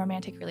to be in a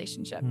romantic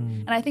relationship.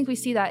 And I think we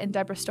see that in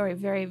Deborah's story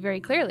very, very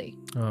clearly.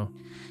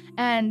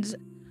 And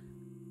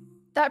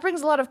that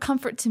brings a lot of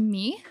comfort to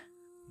me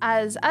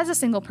as a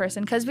single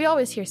person, because we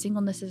always hear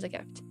singleness is a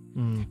gift.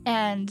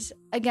 And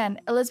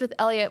again, Elizabeth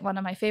Elliot, one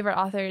of my favorite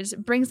authors,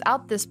 brings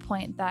out this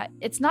point that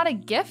it's not a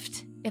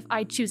gift if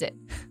I choose it.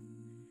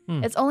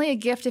 It's only a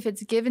gift if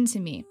it's given to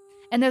me.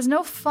 And there's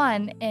no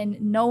fun in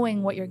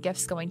knowing what your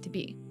gift's going to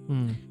be.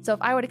 So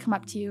if I were to come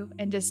up to you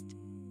and just,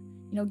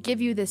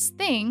 give you this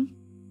thing,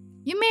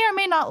 you may or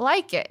may not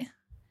like it,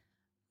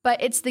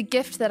 but it's the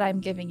gift that I'm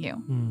giving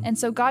you. And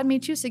so God may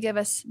choose to give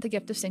us the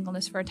gift of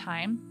singleness for a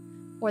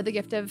time or the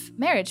gift of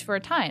marriage for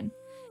a time.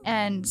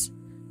 And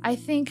I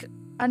think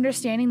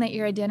understanding that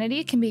your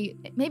identity can be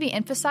maybe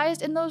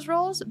emphasized in those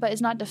roles, but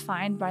is not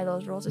defined by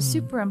those roles is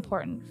super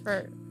important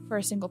for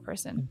a single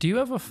person. Do you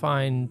ever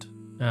find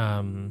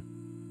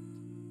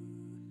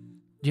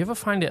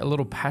it a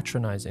little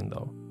patronizing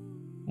though,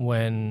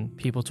 when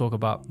people talk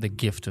about the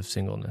gift of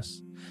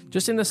singleness?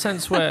 Just in the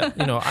sense where,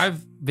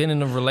 I've been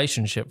in a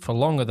relationship for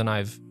longer than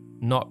I've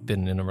not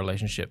been in a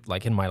relationship,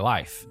 like in my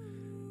life.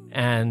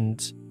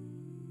 And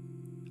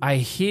I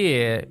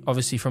hear,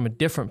 obviously, from a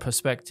different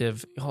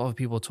perspective, a lot of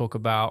people talk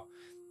about,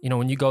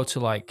 when you go to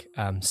like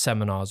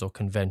seminars or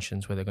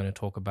conventions where they're going to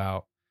talk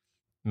about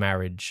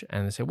marriage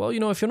and they say, well,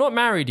 if you're not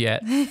married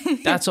yet,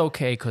 that's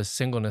okay because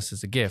singleness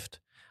is a gift.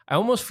 I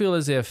almost feel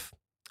as if,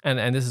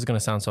 and this is going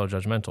to sound so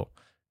judgmental,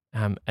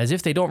 as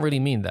if they don't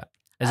really mean that,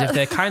 as if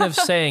they're kind of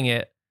saying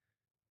it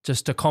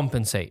just to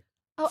compensate.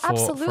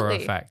 For a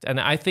fact. And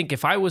I think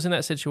if I was in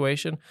that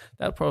situation,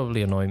 that'd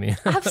probably annoy me.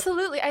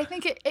 Absolutely. I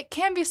think it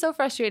can be so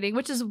frustrating,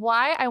 which is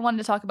why I wanted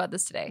to talk about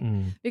this today.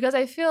 Because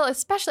I feel,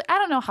 especially, I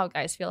don't know how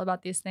guys feel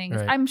about these things.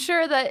 Right. I'm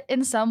sure that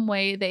in some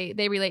way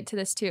they relate to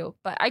this too,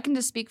 but I can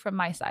just speak from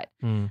my side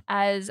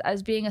as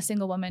being a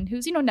single woman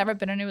who's, never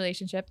been in a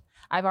relationship.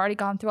 I've already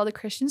gone through all the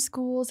Christian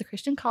schools, the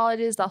Christian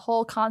colleges, the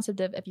whole concept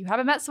of if you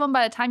haven't met someone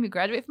by the time you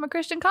graduate from a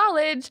Christian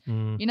college,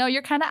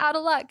 you're kind of out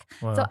of luck.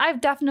 Wow. So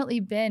I've definitely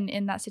been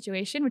in that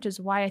situation, which is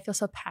why I feel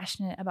so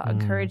passionate about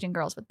encouraging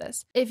girls with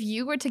this. If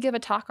you were to give a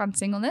talk on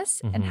singleness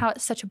and how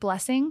it's such a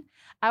blessing,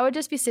 I would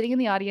just be sitting in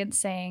the audience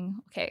saying,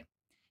 okay,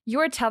 you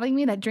are telling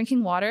me that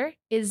drinking water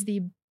is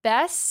the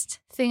best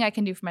thing I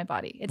can do for my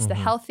body. It's the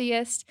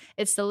healthiest.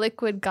 It's the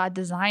liquid God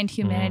designed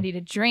humanity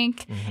to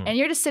drink. And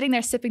you're just sitting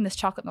there sipping this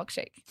chocolate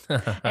milkshake.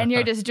 And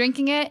you're just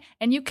drinking it.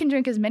 And you can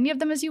drink as many of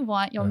them as you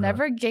want. You'll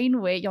never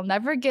gain weight. You'll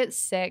never get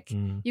sick.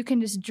 You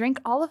can just drink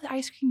all of the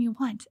ice cream you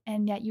want.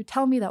 And yet you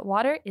tell me that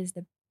water is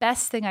the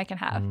best thing I can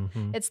have.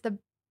 It's the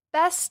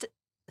best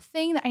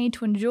thing that I need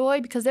to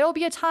enjoy, because there will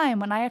be a time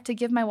when I have to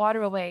give my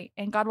water away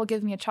and God will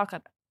give me a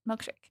chocolate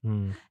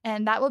milkshake.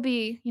 And that will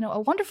be, a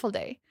wonderful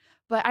day.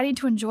 But I need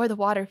to enjoy the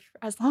water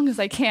for as long as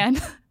I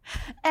can.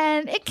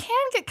 And it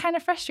can get kind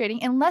of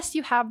frustrating unless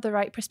you have the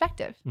right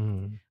perspective,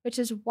 which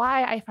is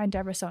why I find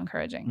Deborah so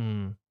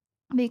encouraging.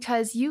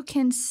 Because you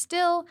can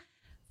still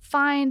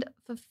find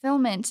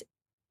fulfillment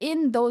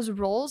in those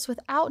roles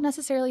without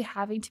necessarily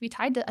having to be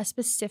tied to a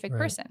specific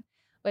person,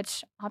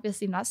 which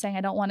obviously I'm not saying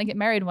I don't want to get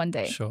married one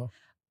day. Sure.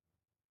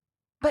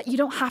 But you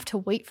don't have to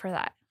wait for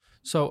that.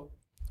 So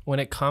when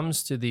it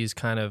comes to these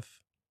kind of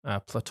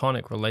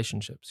platonic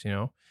relationships,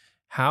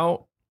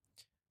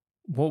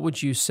 what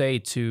would you say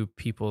to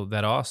people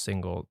that are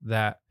single?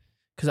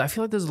 Because I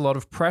feel like there's a lot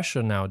of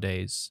pressure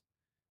nowadays,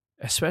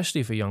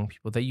 especially for young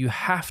people, that you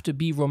have to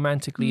be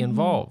romantically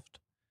involved.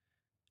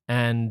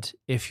 And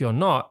if you're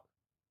not,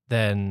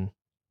 then,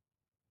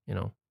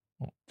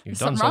 you've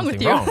done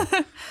something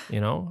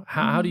wrong.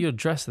 How do you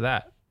address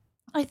that?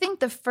 I think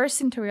the first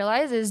thing to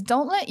realize is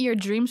don't let your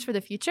dreams for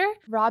the future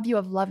rob you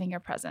of loving your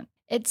present.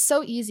 It's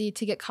so easy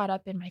to get caught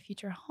up in my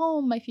future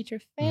home, my future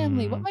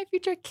family, what my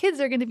future kids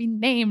are going to be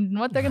named and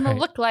what they're going to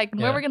look like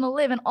and where we're going to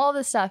live and all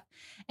this stuff.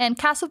 And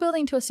castle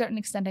building to a certain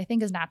extent, I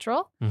think, is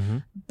natural.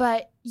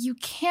 But you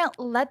can't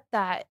let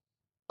that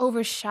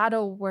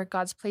overshadow where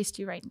God's placed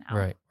you right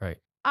now. Right.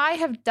 I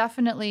have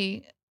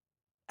definitely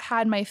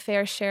had my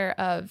fair share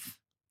of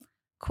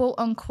quote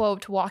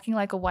unquote walking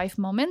like a wife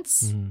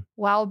moments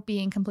while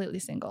being completely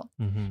single.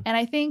 And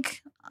I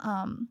think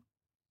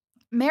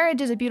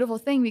marriage is a beautiful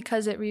thing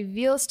because it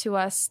reveals to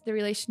us the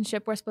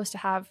relationship we're supposed to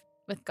have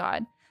with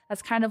God.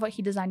 That's kind of what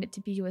he designed it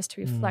to be, was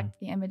to reflect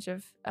the image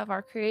of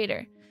our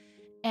Creator.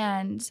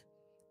 And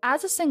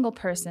as a single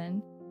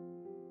person,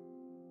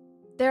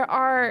 there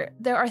are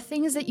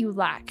things that you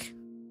lack,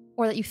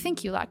 or that you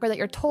think you lack, or that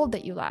you're told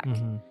that you lack,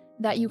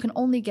 that you can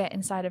only get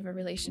inside of a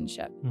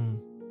relationship.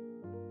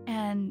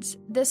 And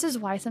this is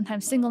why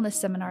sometimes singleness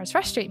seminars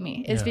frustrate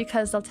me, is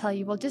because they'll tell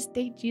you, well, just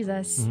date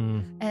Jesus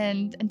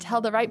and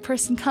until the right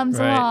person comes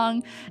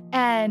along.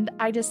 And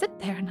I just sit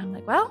there and I'm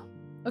like, well,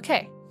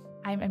 okay,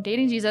 I'm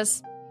dating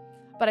Jesus,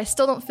 but I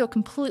still don't feel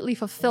completely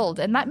fulfilled.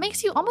 And that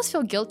makes you almost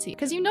feel guilty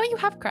because you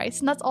have Christ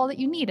and that's all that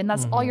you need. And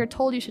that's all you're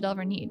told you should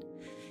ever need.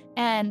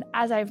 And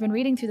as I've been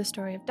reading through the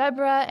story of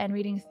Deborah and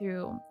reading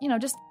through,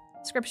 just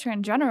scripture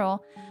in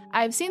general,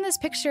 I've seen this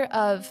picture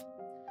of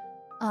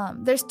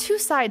there's two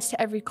sides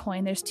to every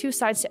coin. There's two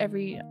sides to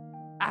every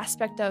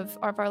aspect of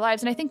our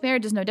lives. And I think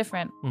marriage is no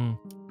different.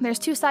 There's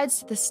two sides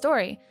to this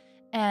story.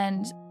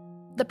 And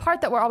the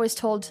part that we're always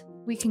told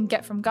we can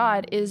get from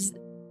God is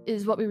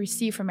what we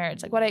receive from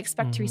marriage, like what I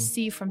expect to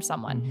receive from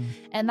someone.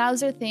 And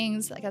those are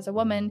things like, as a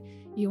woman,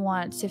 you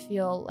want to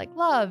feel like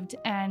loved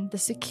and the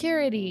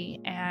security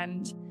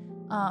and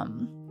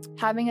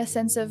having a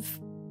sense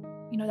of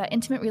that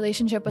intimate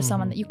relationship with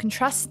someone, that you can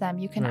trust them,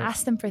 you can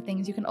ask them for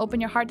things, you can open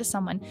your heart to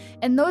someone.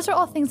 And those are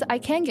all things that I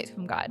can get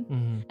from God.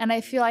 And I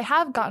feel I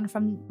have gotten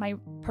from my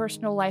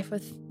personal life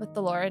with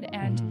the Lord,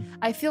 and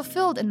I feel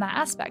filled in that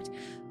aspect.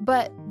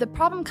 But the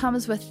problem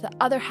comes with the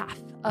other half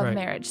of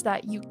marriage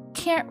that you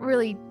can't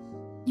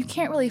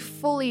really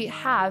fully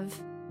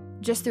have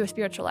just through a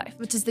spiritual life,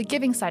 which is the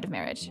giving side of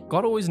marriage.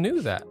 God always knew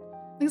that.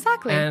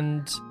 Exactly.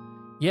 And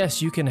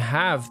yes, you can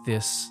have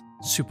this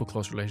super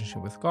close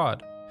relationship with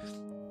God.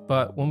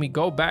 But when we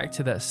go back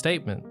to that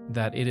statement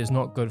that it is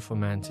not good for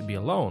man to be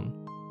alone,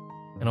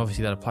 and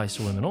obviously that applies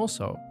to women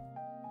also,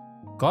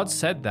 God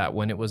said that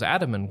when it was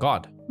Adam and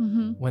God,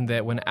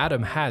 when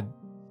Adam had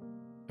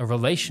a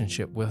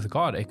relationship with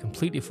God, a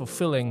completely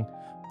fulfilling,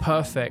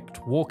 perfect,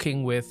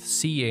 walking with,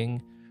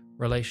 seeing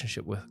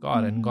relationship with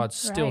God, and God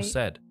still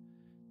said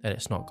that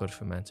it's not good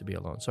for man to be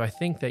alone. So I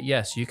think that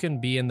yes, you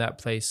can be in that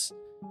place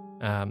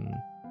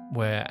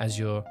where as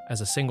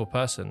a single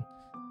person,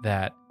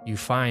 that you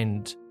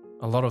find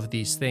a lot of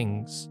these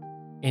things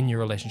in your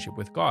relationship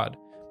with God,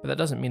 but that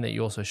doesn't mean that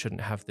you also shouldn't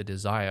have the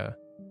desire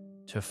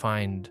to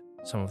find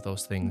some of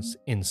those things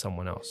in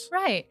someone else.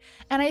 Right.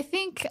 And I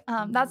think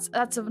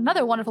that's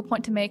another wonderful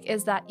point to make,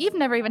 is that Eve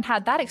never even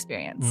had that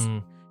experience.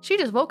 She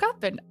just woke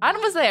up and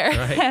Adam was there.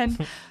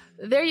 And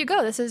there you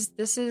go. This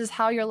is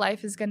how your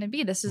life is going to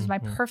be. This is my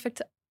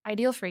perfect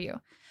ideal for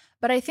you.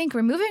 But I think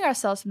removing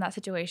ourselves from that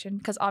situation,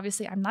 because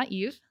obviously I'm not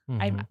Eve,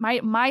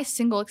 my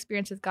single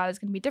experience with God is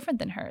going to be different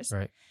than hers.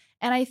 Right.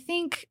 And I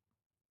think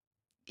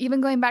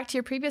even going back to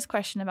your previous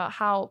question about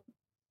how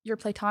your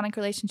platonic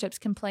relationships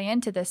can play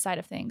into this side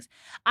of things,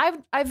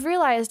 I've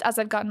realized as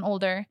I've gotten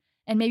older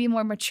and maybe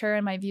more mature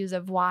in my views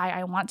of why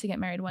I want to get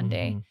married one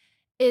day,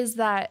 is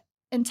that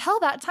until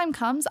that time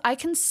comes, I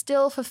can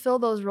still fulfill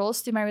those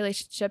roles through my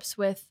relationships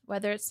with,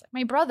 whether it's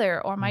my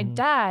brother or my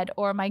dad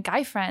or my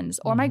guy friends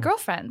or my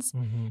girlfriends.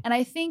 And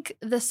I think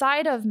the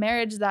side of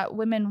marriage that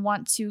women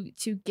want to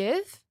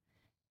give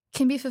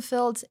can be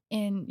fulfilled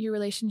in your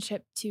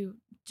relationship to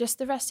just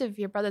the rest of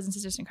your brothers and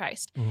sisters in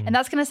Christ. And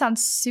that's going to sound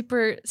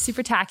super,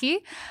 super tacky,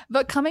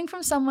 but coming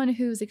from someone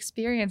who's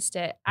experienced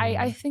it,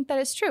 I think that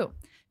is true,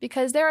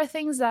 because there are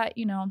things that,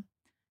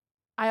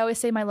 I always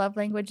say my love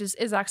language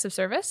is acts of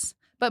service,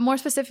 but more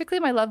specifically,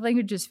 my love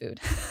language is food.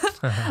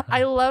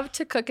 I love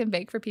to cook and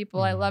bake for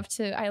people. I love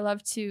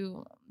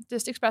to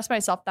just express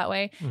myself that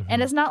way.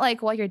 And it's not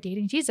like, while you're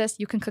dating Jesus,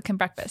 you can cook him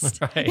breakfast.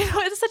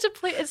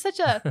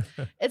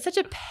 It's such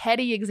a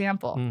petty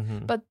example.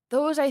 But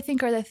those, I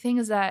think, are the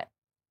things that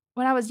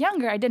when I was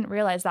younger, I didn't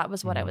realize that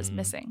was what I was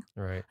missing.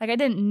 Right. Like I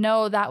didn't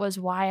know that was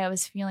why I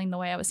was feeling the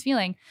way I was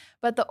feeling.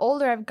 But the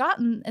older I've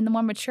gotten and the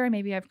more mature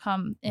maybe I've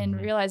come in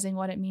realizing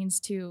what it means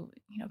to,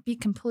 be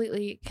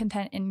completely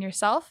content in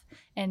yourself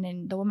and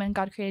in the woman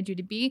God created you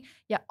to be,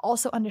 yet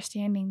also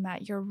understanding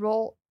that your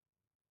role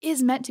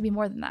is meant to be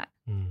more than that.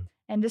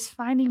 And just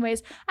finding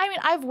ways. I mean,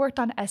 I've worked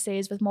on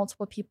essays with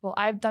multiple people.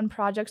 I've done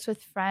projects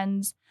with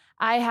friends.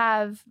 I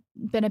have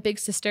been a big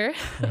sister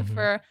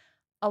for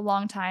a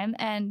long time.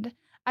 And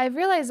I've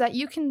realized that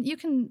you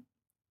can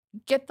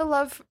get the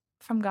love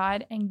from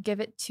God and give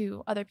it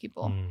to other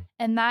people.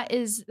 And that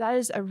is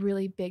a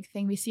really big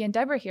thing we see in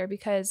Deborah here,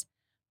 because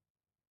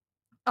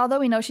although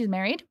we know she's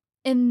married,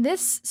 in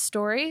this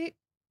story,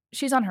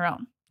 she's on her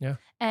own. Yeah.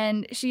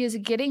 And she is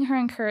getting her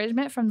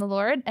encouragement from the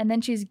Lord, and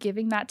then she's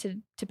giving that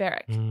to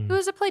Barak, who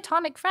is a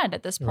platonic friend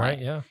at this point.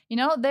 Right, yeah. You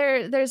know,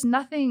 there's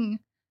nothing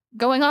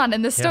going on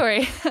in this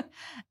story.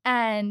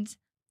 And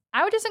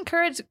I would just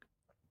encourage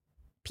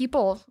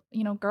people,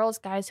 you know, girls,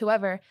 guys,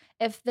 whoever,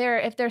 if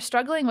they're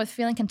struggling with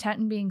feeling content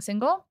and being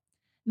single,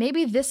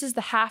 maybe this is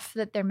the half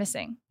that they're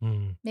missing.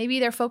 Maybe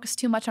they're focused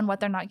too much on what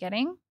they're not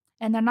getting,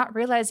 and they're not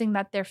realizing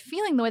that they're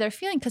feeling the way they're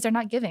feeling because they're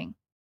not giving.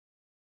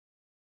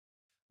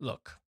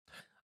 Look,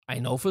 I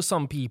know for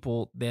some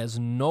people, there's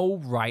no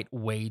right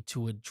way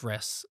to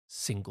address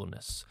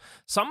singleness.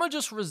 Some are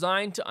just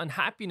resigned to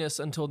unhappiness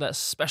until that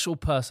special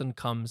person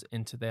comes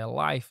into their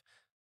life,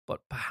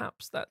 but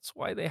perhaps that's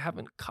why they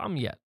haven't come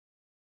yet.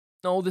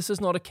 No, this is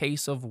not a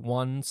case of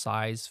one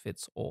size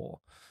fits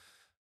all,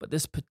 but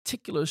this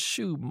particular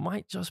shoe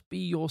might just be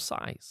your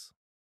size.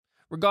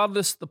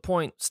 Regardless, the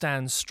point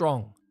stands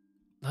strong.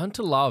 Learn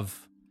to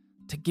love,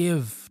 to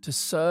give, to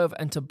serve,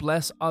 and to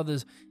bless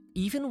others,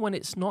 even when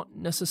it's not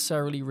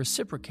necessarily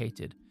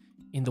reciprocated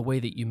in the way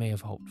that you may have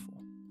hoped for.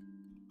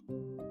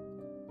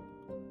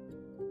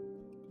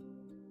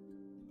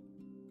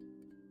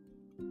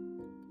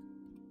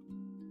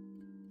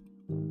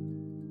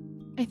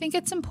 I think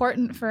it's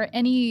important for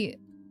any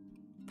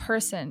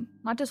person,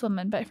 not just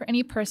women, but for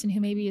any person who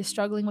maybe is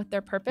struggling with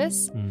their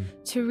purpose,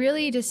 to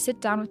really just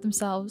sit down with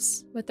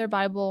themselves, with their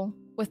Bible,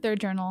 with their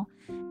journal,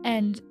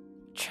 and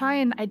try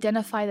and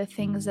identify the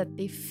things that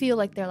they feel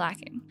like they're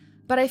lacking.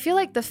 But I feel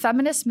like the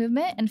feminist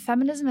movement and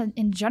feminism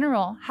in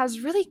general has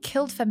really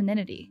killed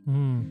femininity,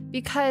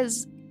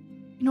 because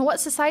you know what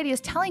society is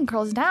telling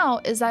girls now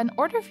is that in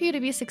order for you to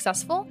be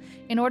successful,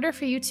 in order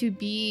for you to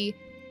be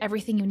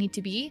everything you need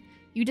to be,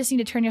 you just need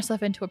to turn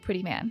yourself into a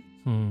pretty man,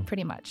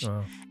 pretty much.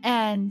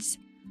 And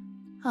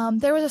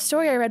there was a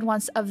story I read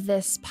once of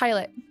this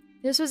pilot.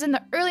 This was in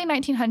the early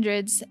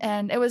 1900s,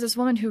 and it was this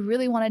woman who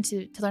really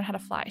wanted to learn how to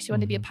fly. She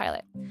wanted to be a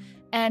pilot.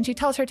 And she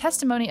tells her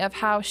testimony of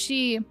how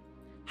she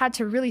had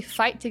to really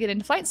fight to get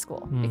into flight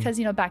school because,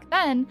 you know, back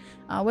then,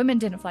 women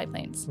didn't fly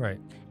planes. Right.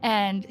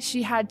 And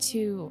she had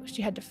to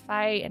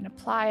fight and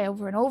apply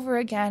over and over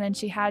again, and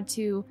she had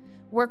to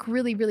work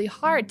really, really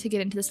hard to get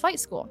into this flight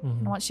school.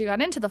 And once she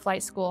got into the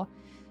flight school,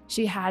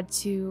 she had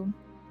to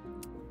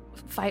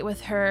fight with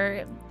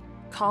her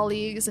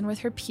colleagues and with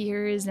her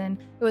peers, and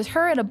it was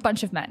her and a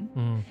bunch of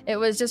men. It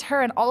was just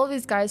her and all of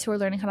these guys who were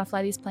learning how to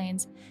fly these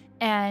planes.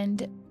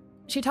 And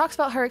she talks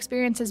about her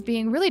experiences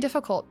being really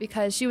difficult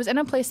because she was in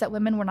a place that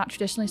women were not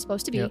traditionally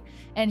supposed to be,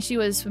 and she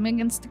was swimming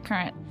against the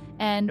current.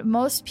 And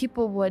most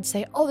people would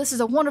say, oh, this is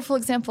a wonderful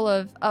example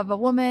of a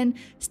woman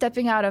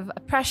stepping out of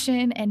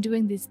oppression and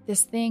doing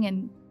this thing.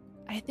 And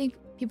I think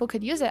people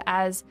could use it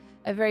as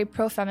a very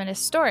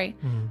pro-feminist story.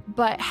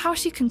 But how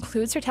she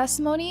concludes her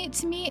testimony,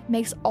 to me,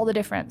 makes all the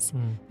difference.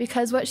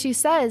 Because what she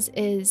says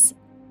is,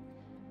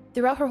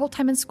 throughout her whole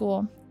time in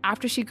school,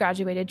 after she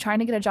graduated, trying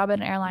to get a job at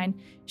an airline,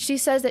 she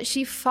says that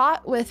she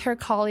fought with her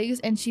colleagues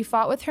and she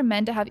fought with her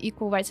men to have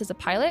equal rights as a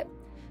pilot,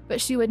 but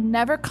she would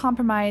never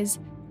compromise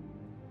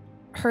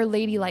her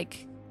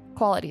ladylike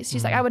qualities.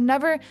 She's like, I would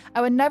never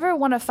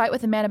want to fight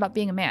with a man about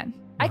being a man.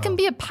 I can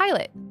be a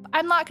pilot.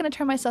 I'm not going to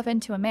turn myself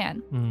into a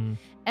man.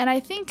 And I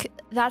think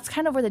that's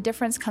kind of where the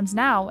difference comes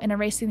now in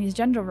erasing these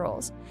gender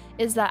roles,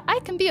 is that I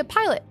can be a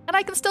pilot and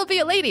I can still be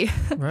a lady.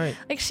 Right.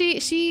 Like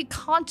she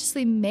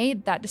consciously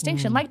made that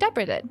distinction, like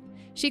Deborah did.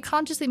 She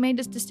consciously made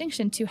this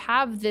distinction to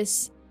have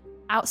this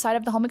outside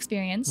of the home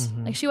experience.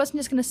 Like she wasn't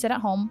just going to sit at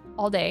home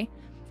all day,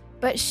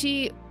 but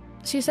she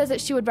says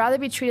that she would rather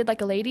be treated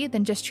like a lady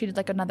than just treated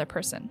like another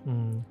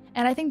person.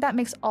 And I think that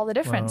makes all the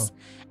difference. Wow.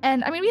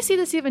 And I mean, we see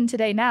this even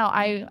today now.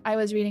 I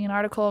was reading an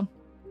article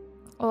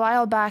a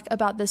while back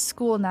about this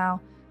school now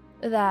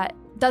that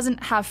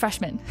doesn't have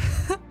freshmen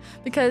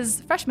because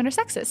freshmen are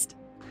sexist.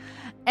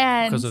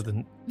 And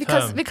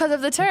because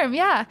of the term,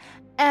 yeah.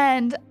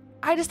 And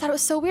I just thought it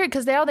was so weird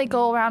because they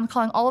go around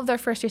calling all of their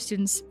first year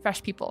students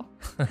fresh people.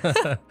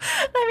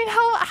 I mean,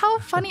 how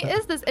funny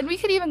is this? And we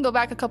could even go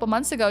back a couple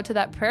months ago to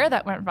that prayer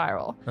that went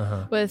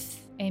viral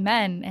with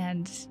amen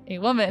and a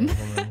woman.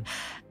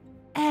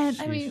 And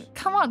sheesh. I mean,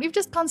 come on, we've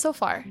just gone so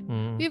far.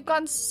 We've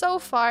gone so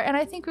far, and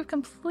I think we've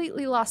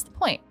completely lost the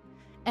point.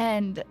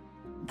 And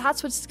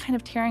that's what's kind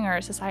of tearing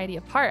our society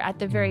apart at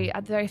the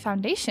very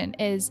foundation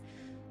is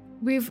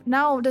we've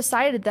now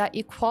decided that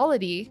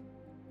equality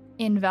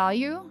in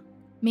value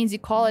means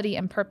equality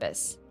in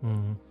purpose.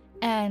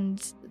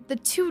 And the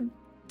two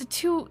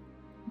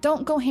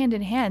don't go hand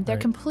in hand. They're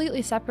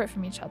completely separate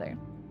from each other.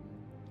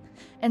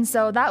 And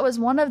so that was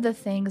one of the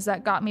things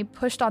that got me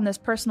pushed on this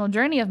personal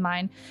journey of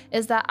mine,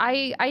 is that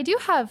I do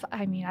have,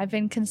 I mean, I've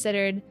been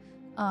considered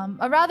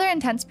a rather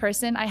intense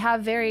person. I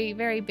have very,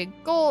 very big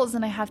goals,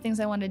 and I have things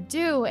I want to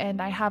do,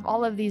 and I have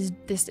all of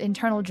this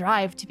internal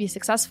drive to be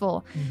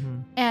successful.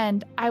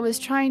 And I was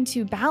trying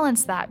to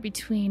balance that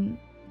between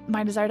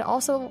my desire to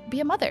also be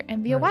a mother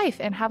and be a wife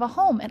and have a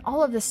home and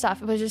all of this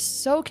stuff. It was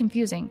just so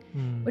confusing,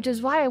 which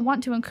is why I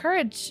want to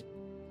encourage,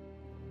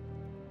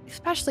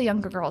 especially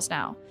younger girls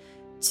now,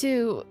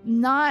 to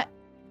not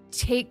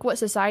take what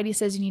society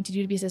says you need to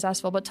do to be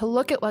successful, but to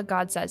look at what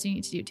God says you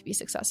need to do to be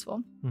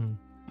successful.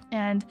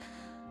 And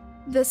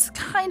this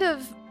kind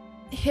of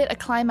hit a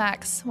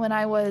climax when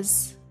I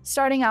was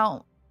starting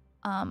out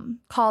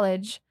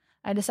college.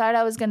 I decided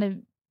I was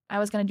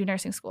gonna do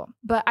nursing school,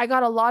 but I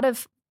got a lot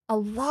of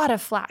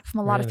flack from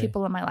a lot of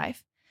people in my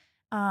life.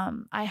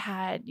 I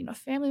had,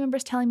 family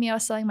members telling me I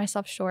was selling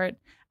myself short.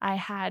 I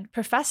had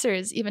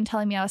professors even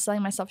telling me I was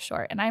selling myself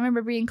short. And I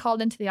remember being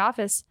called into the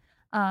office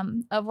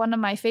of one of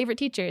my favorite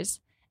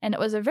teachers, and it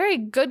was a very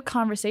good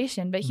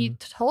conversation. But he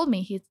told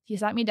me, he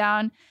sat me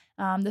down.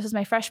 This was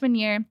my freshman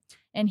year,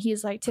 and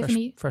he's like,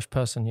 Tiffany, fresh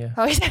person, yeah.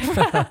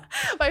 Oh,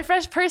 my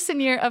fresh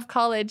person year of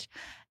college,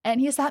 and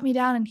he sat me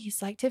down and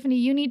he's like, Tiffany,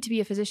 you need to be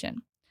a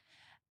physician.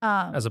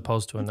 As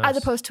opposed to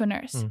a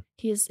nurse.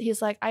 He's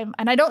like, and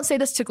I don't say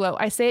this to gloat.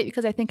 I say it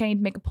because I think I need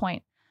to make a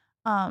point.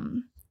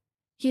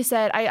 He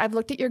said, I've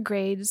looked at your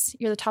grades.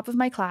 You're the top of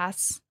my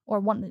class, or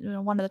one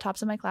of the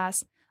tops of my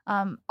class.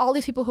 All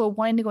these people who are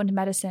wanting to go into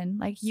medicine,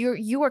 like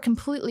you are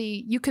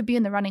completely, you could be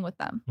in the running with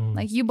them.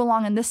 Like you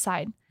belong on this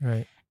side.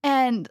 Right.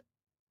 And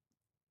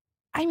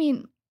I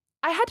mean,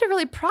 I had to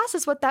really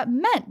process what that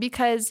meant,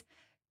 because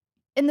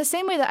in the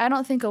same way that I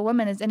don't think a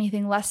woman is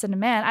anything less than a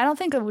man, I don't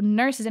think a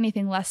nurse is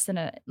anything less than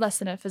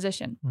a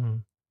physician.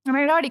 And I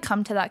had already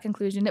come to that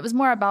conclusion. It was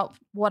more about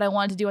what I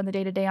wanted to do on the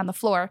day-to-day on the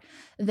floor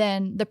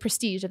than the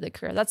prestige of the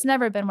career. That's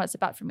never been what it's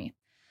about for me.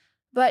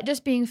 But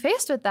just being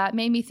faced with that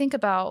made me think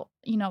about,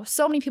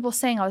 so many people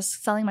saying I was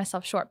selling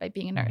myself short by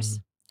being a nurse.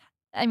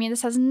 I mean,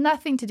 this has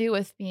nothing to do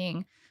with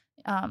being,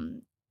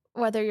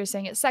 whether you're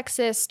saying it's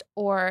sexist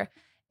or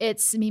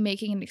it's me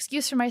making an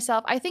excuse for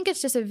myself. I think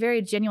it's just a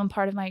very genuine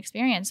part of my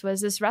experience,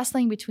 was this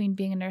wrestling between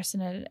being a nurse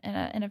and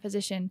a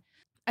physician.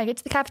 I get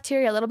to the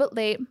cafeteria a little bit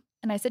late,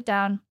 and I sit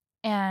down,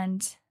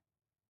 and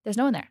there's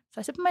no one there. So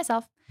I sit by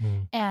myself,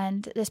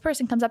 and this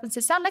person comes up and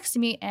sits down next to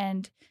me,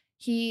 and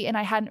he and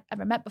I hadn't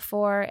ever met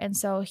before. And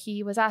so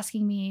he was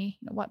asking me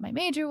what my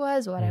major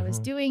was, what I was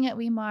doing at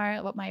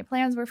Weimar, what my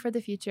plans were for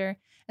the future.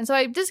 And so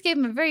I just gave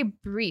him a very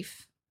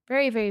brief,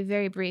 very, very,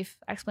 very brief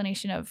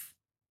explanation of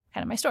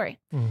kind of my story.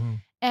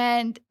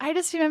 And I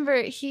just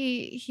remember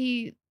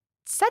he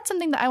said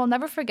something that I will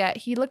never forget.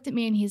 He looked at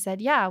me and he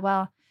said, yeah,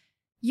 well,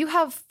 you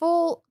have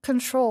full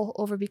control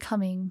over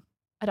becoming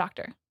a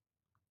doctor.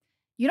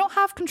 You don't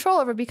have control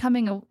over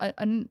becoming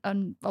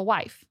a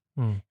wife.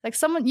 Like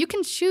you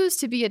can choose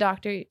to be a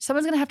doctor.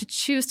 Someone's going to have to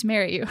choose to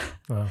marry you.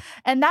 Wow.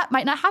 And that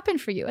might not happen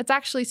for you. It's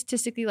actually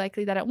statistically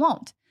likely that it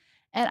won't.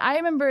 And I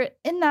remember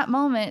in that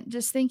moment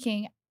just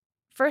thinking,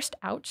 first,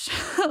 ouch,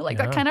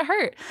 that kind of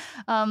hurt.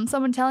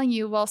 Someone telling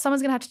you, well,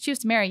 someone's going to have to choose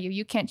to marry you.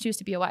 You can't choose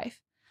to be a wife.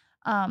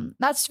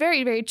 That's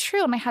very, very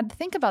true. And I had to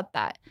think about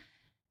that.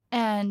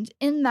 And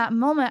in that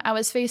moment, I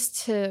was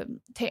faced to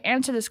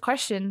answer this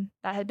question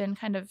that had been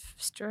kind of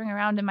stirring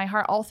around in my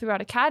heart all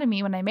throughout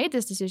academy when I made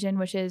this decision,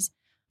 which is,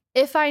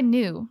 if I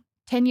knew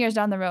 10 years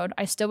down the road,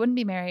 I still wouldn't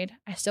be married,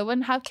 I still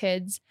wouldn't have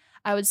kids,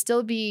 I would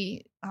still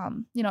be,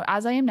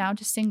 as I am now,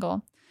 just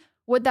single,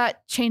 would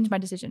that change my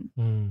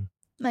decision?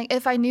 Like,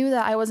 if I knew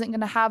that I wasn't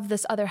going to have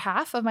this other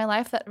half of my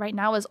life that right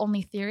now is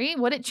only theory,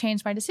 would it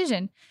change my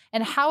decision?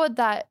 And how would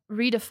that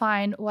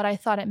redefine what I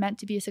thought it meant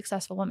to be a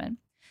successful woman?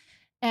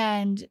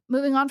 And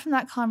moving on from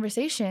that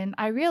conversation,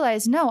 I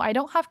realized, no, I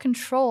don't have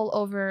control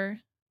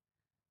over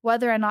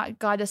whether or not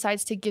God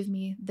decides to give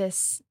me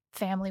this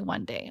family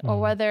one day,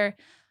 or whether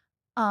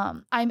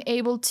I'm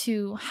able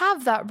to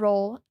have that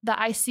role that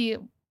I see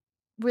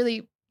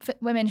really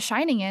women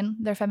shining in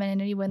their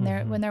femininity when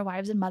they're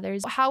wives and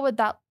mothers. How would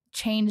that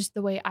change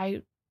the way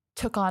I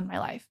took on my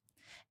life?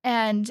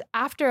 And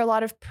after a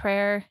lot of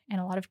prayer and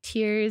a lot of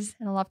tears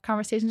and a lot of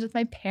conversations with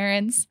my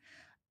parents,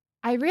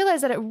 I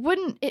realized that it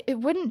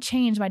wouldn't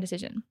change my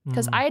decision,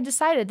 because I had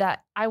decided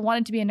that I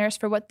wanted to be a nurse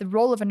for what the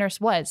role of a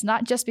nurse was,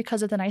 not just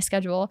because of the nice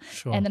schedule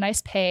and the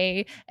nice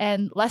pay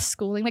and less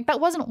schooling. Like, that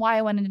wasn't why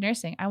I went into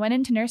nursing. I went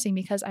into nursing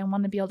because I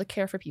want to be able to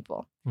care for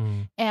people,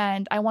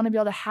 and I want to be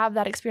able to have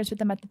that experience with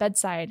them at the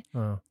bedside.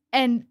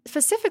 And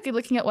specifically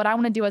looking at what I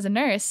want to do as a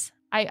nurse,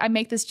 I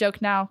make this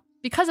joke now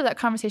because of that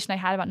conversation I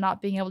had about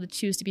not being able to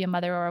choose to be a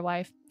mother or a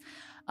wife.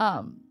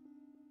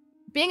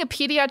 Being a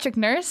pediatric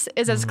nurse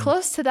is as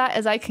close to that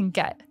as I can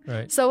get.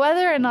 Right. So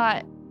whether or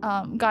not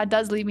God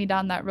does lead me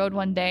down that road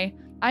one day,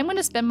 I'm going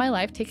to spend my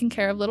life taking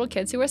care of little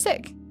kids who are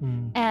sick.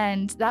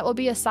 And that will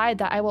be a side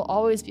that I will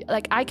always be,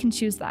 like, I can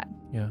choose that.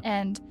 Yeah.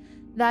 And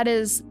that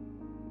it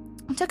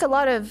took a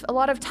lot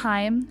of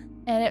time,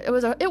 and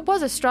it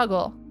was a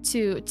struggle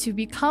to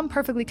become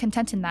perfectly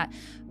content in that.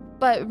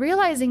 But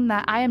realizing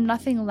that I am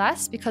nothing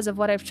less because of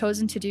what I've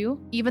chosen to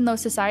do, even though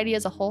society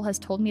as a whole has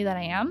told me that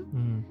I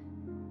am,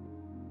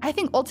 I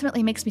think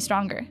ultimately makes me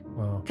stronger.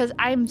 Because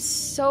I'm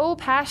so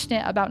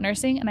passionate about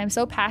nursing, and I'm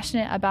so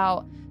passionate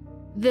about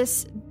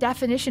this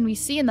definition we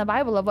see in the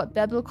Bible of what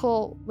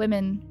biblical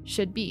women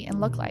should be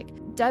and look like.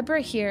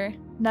 Deborah here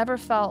never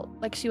felt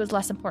like she was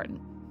less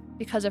important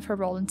because of her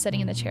role in sitting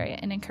in the chariot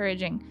and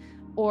encouraging,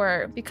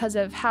 or because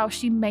of how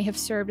she may have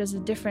served as a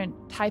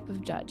different type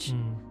of judge.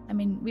 I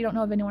mean, we don't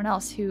know of anyone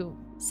else who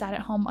sat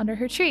at home under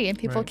her tree and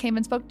people came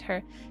and spoke to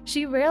her.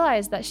 She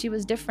realized that she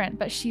was different,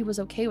 but she was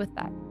okay with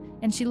that.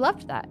 And she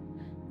loved that.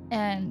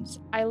 And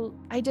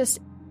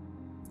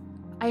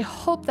I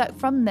hope that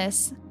from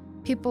this,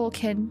 people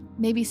can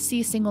maybe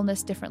see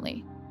singleness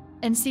differently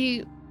and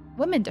see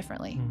women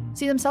differently,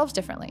 see themselves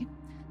differently,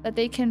 that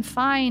they can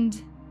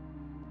find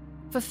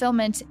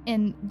fulfillment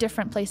in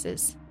different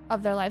places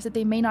of their lives that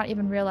they may not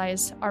even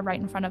realize are right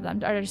in front of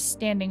them, are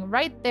standing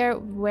right there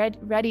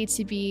ready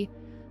to be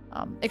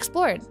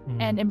explored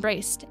and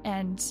embraced,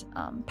 and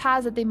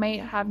paths that they may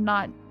have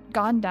not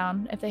gone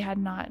down if they had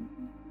not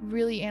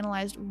really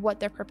analyzed what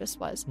their purpose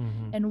was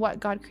and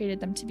what God created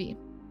them to be.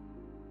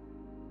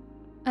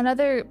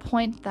 Another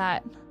point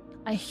that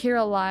I hear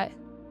a lot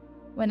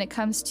when it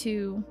comes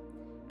to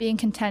being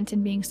content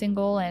and being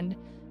single and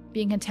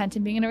being content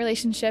and being in a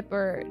relationship,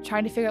 or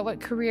trying to figure out what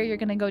career you're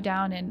going to go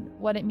down and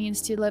what it means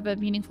to live a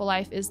meaningful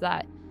life, is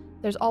that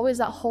there's always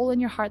that hole in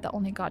your heart that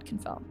only God can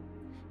fill.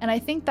 And I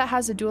think that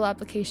has a dual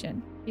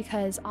application,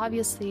 because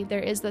obviously there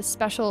is this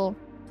special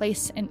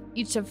place in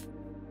each of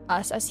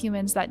us as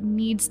humans that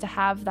needs to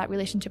have that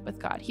relationship with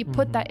God. He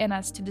put that in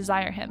us to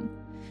desire him,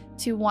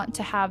 to want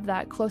to have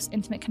that close,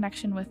 intimate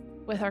connection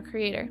with our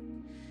Creator.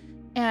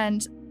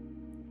 And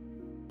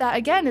that,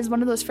 again, is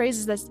one of those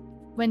phrases that's,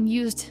 when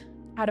used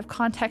out of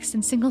context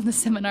in singleness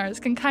seminars,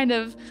 can kind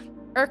of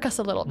irk us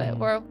a little bit,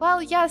 where,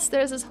 well, yes,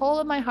 there's this hole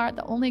in my heart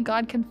that only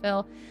God can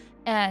fill,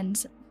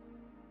 and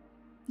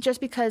just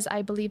because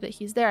I believe that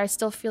he's there, I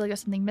still feel like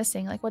there's something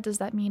missing. Like, what does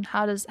that mean?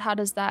 How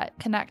does that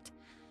connect?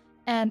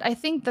 And I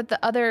think that the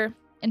other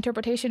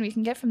interpretation we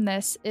can get from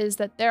this is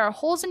that there are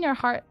holes in your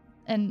heart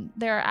and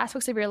there are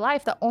aspects of your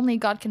life that only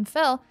God can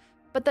fill,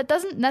 but that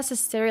doesn't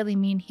necessarily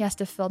mean he has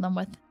to fill them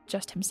with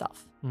just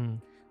himself.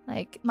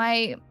 Like,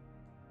 my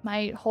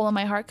hole in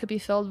my heart could be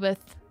filled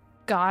with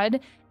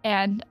God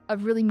and a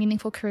really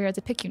meaningful career as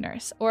a PICU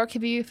nurse, or it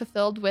could be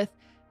fulfilled with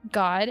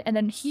God and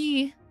then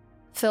he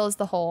fills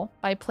the hole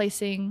by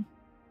placing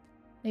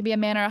maybe a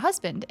man or a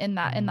husband in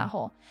that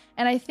hole.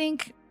 And I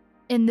think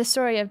in this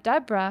story of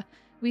Deborah,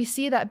 we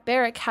see that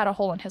Barak had a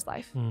hole in his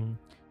life.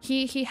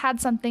 He had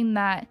something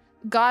that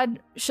God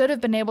should have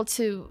been able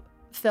to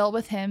fill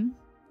with him.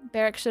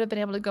 Barak should have been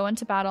able to go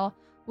into battle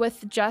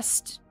with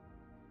just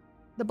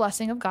the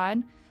blessing of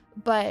God,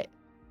 but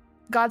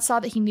God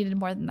saw that he needed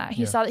more than that.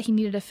 He saw that he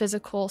needed a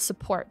physical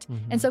support.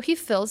 And so he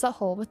fills that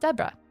hole with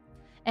Deborah.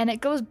 And it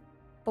goes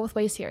both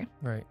ways here.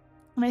 Right.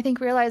 And I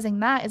think realizing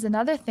that is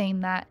another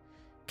thing that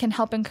can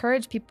help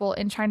encourage people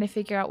in trying to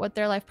figure out what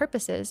their life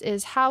purpose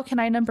is how can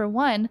I, number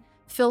one,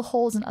 fill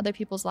holes in other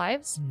people's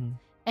lives?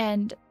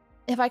 And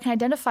if I can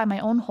identify my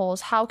own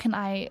holes, how can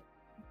I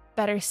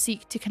better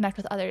seek to connect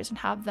with others and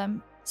have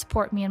them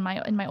support me in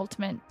my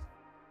ultimate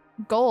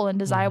goal and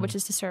desire, which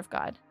is to serve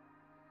God?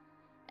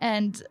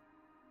 And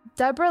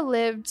Deborah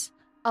lived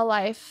a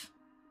life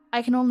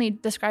I can only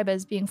describe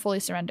as being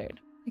fully surrendered.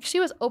 Like,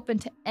 she was open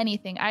to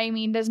anything. I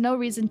mean, there's no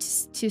reason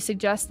to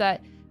suggest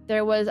that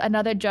there was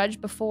another judge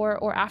before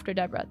or after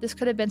Deborah. This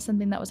could have been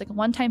something that was like a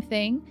one-time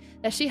thing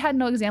that she had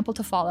no example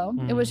to follow.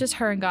 It was just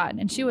her and God,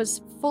 and she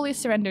was fully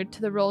surrendered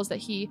to the roles that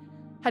he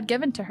had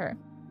given to her.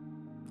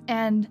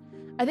 And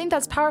I think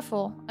that's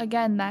powerful,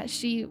 again, that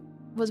she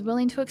was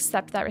willing to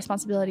accept that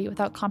responsibility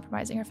without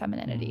compromising her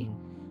femininity.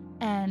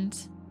 And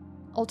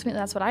ultimately,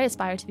 that's what I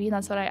aspire to be, and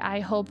that's what I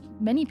hope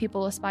many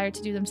people aspire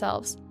to do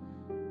themselves.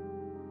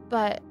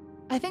 But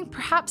I think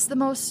perhaps the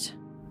most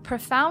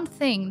profound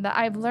thing that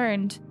I've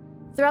learned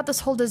throughout this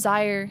whole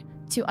desire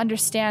to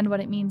understand what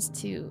it means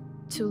to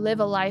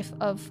live a life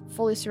of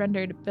fully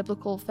surrendered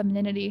biblical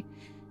femininity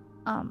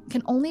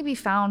can only be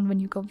found when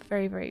you go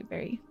very, very,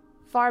 very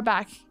far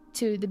back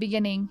to the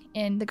beginning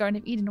in the Garden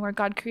of Eden, where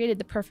God created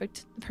the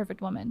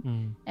perfect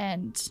woman.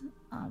 And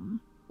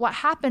what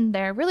happened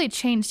there really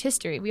changed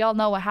history. We all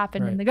know what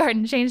happened in the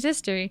garden changed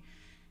history.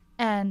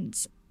 And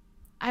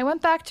I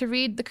went back to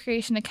read the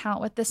creation account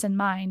with this in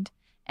mind,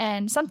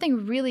 and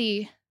something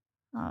really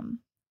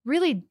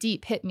really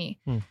deep hit me,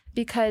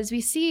 because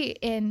we see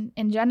in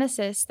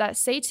Genesis that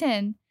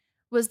Satan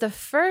was the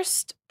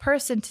first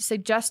person to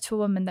suggest to a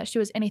woman that she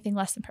was anything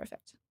less than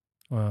perfect.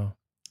 Wow.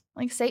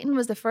 Like, Satan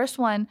was the first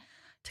one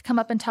to come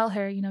up and tell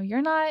her,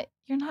 you're not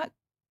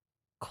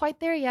quite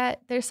there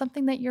yet. There's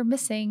something that you're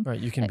missing. Right.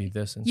 You can be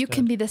this instead. You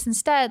can be this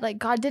instead. Like,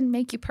 God didn't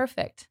make you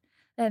perfect.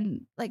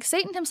 And like,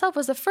 Satan himself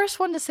was the first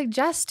one to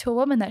suggest to a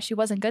woman that she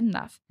wasn't good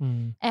enough.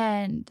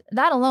 And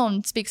that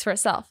alone speaks for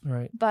itself.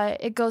 Right.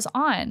 But it goes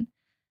on,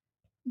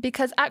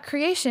 because at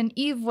creation,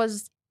 Eve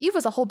was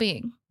a whole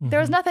being. There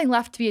was nothing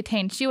left to be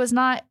attained. She was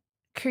not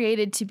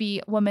created to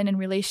be a woman in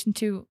relation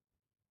to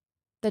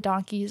the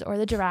donkeys or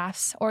the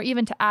giraffes or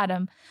even to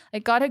Adam.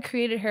 Like God had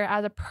created her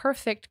as a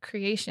perfect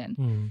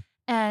creation.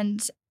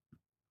 And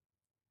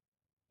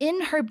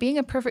in her being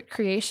a perfect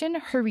creation,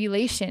 her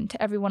relation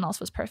to everyone else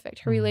was perfect.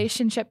 Her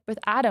relationship with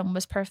Adam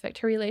was perfect.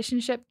 Her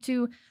relationship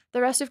to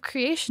the rest of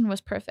creation was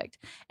perfect.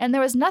 And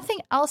there was nothing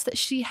else that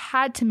she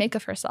had to make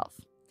of herself.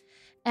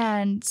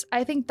 And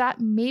I think that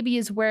maybe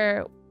is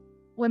where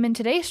women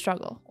today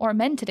struggle, or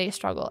men today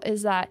struggle,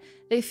 is that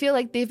they feel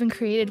like they've been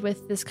created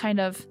with this kind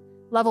of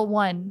level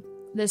one,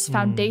 this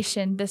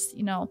foundation, this,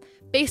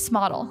 base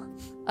model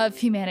of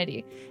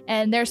humanity.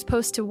 And they're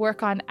supposed to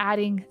work on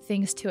adding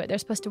things to it. They're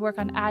supposed to work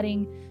on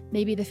adding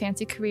maybe the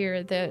fancy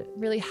career, the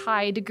really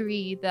high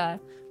degree, the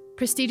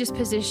prestigious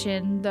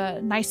position, the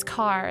nice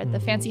car, the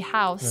fancy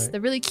house, the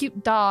really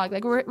cute dog.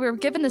 Like we're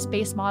given this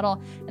base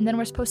model, and then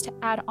we're supposed to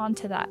add on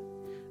to that.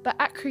 But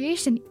at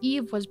creation,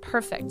 Eve was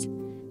perfect.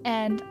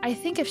 And I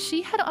think if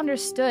she had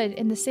understood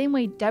in the same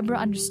way Deborah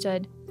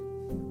understood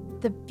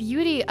the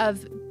beauty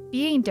of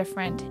being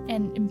different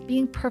and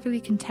being perfectly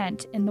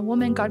content in the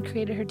woman God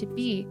created her to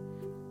be,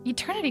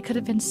 eternity could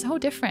have been so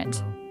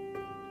different.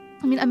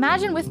 I mean,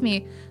 imagine with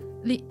me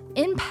the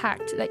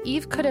impact that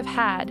Eve could have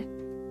had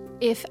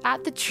if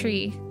at the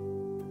tree,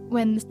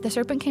 when the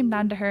serpent came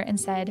down to her and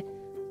said,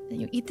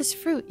 "You eat this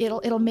fruit,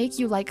 it'll make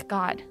you like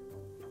God."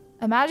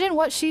 Imagine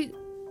what she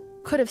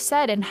could have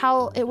said and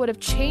how it would have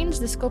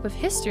changed the scope of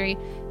history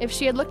if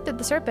she had looked at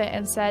the serpent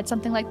and said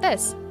something like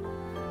this: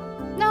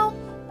 "No,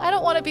 I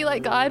don't want to be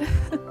like God."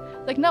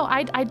 Like, no,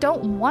 I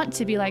don't want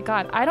to be like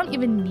God. I don't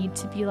even need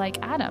to be like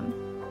Adam.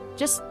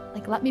 Just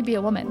like, let me be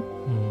a woman.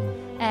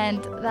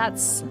 And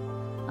that's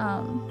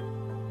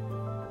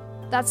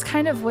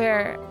kind of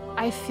where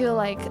I feel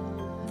like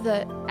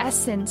the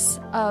essence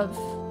of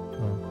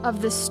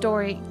this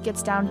story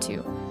gets down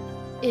to,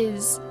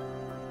 is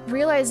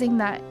realizing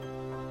that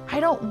I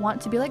don't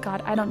want to be like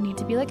God. I don't need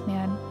to be like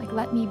man. Like,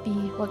 let me be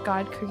what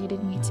God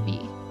created me to be.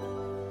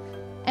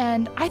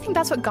 And I think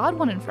that's what God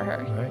wanted for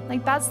her. Right.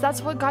 Like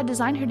that's what God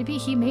designed her to be.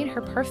 He made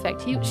her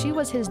perfect. She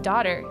was his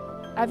daughter,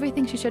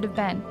 everything she should have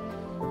been.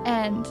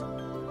 And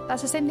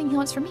that's the same thing he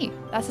wants for me.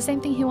 That's the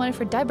same thing he wanted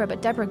for Deborah,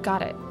 but Deborah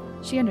got it.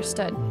 She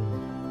understood.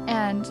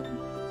 And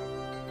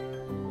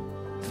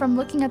from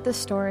looking at this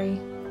story,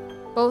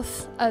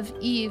 both of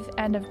Eve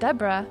and of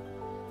Deborah,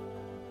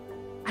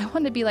 I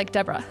want to be like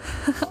Deborah.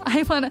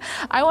 I want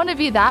to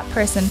be that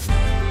person.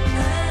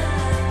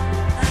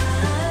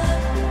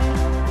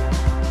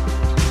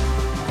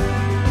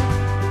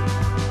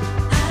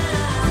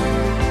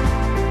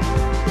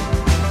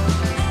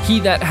 He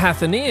that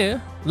hath an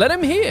ear, let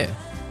him hear.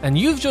 And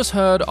you've just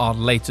heard our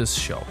latest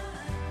show.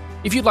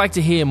 If you'd like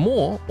to hear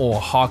more or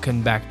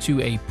hearken back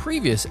to a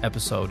previous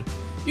episode,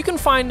 you can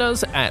find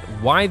us at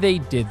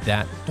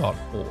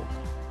whytheydidthat.org.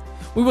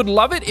 We would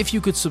love it if you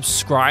could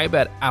subscribe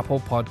at Apple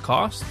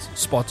Podcasts,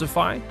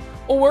 Spotify,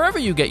 or wherever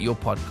you get your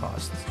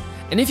podcasts.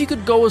 And if you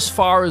could go as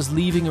far as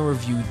leaving a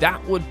review,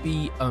 that would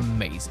be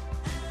amazing.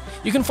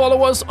 You can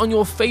follow us on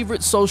your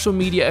favorite social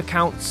media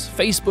accounts,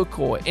 Facebook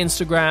or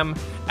Instagram,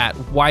 at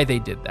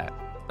whytheydidthat.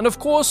 And of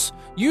course,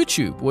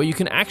 YouTube, where you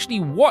can actually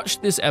watch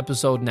this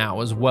episode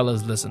now as well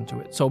as listen to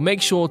it. So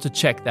make sure to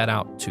check that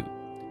out too.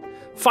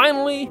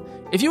 Finally,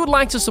 if you would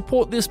like to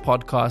support this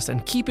podcast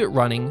and keep it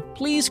running,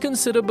 please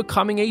consider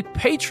becoming a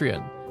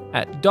Patreon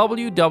at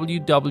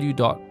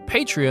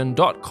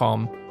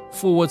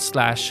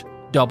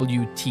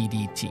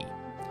www.patreon.com/WTDT.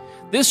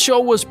 This show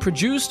was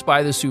produced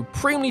by the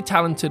supremely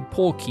talented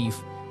Paul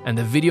Keefe and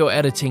the video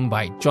editing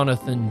by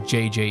Jonathan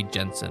J.J.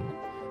 Jensen.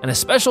 And a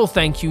special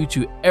thank you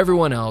to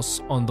everyone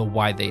else on the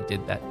Why They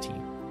Did That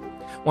team.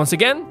 Once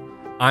again,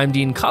 I'm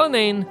Dean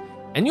Cullinane,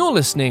 and you're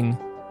listening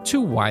to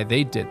Why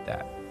They Did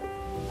That.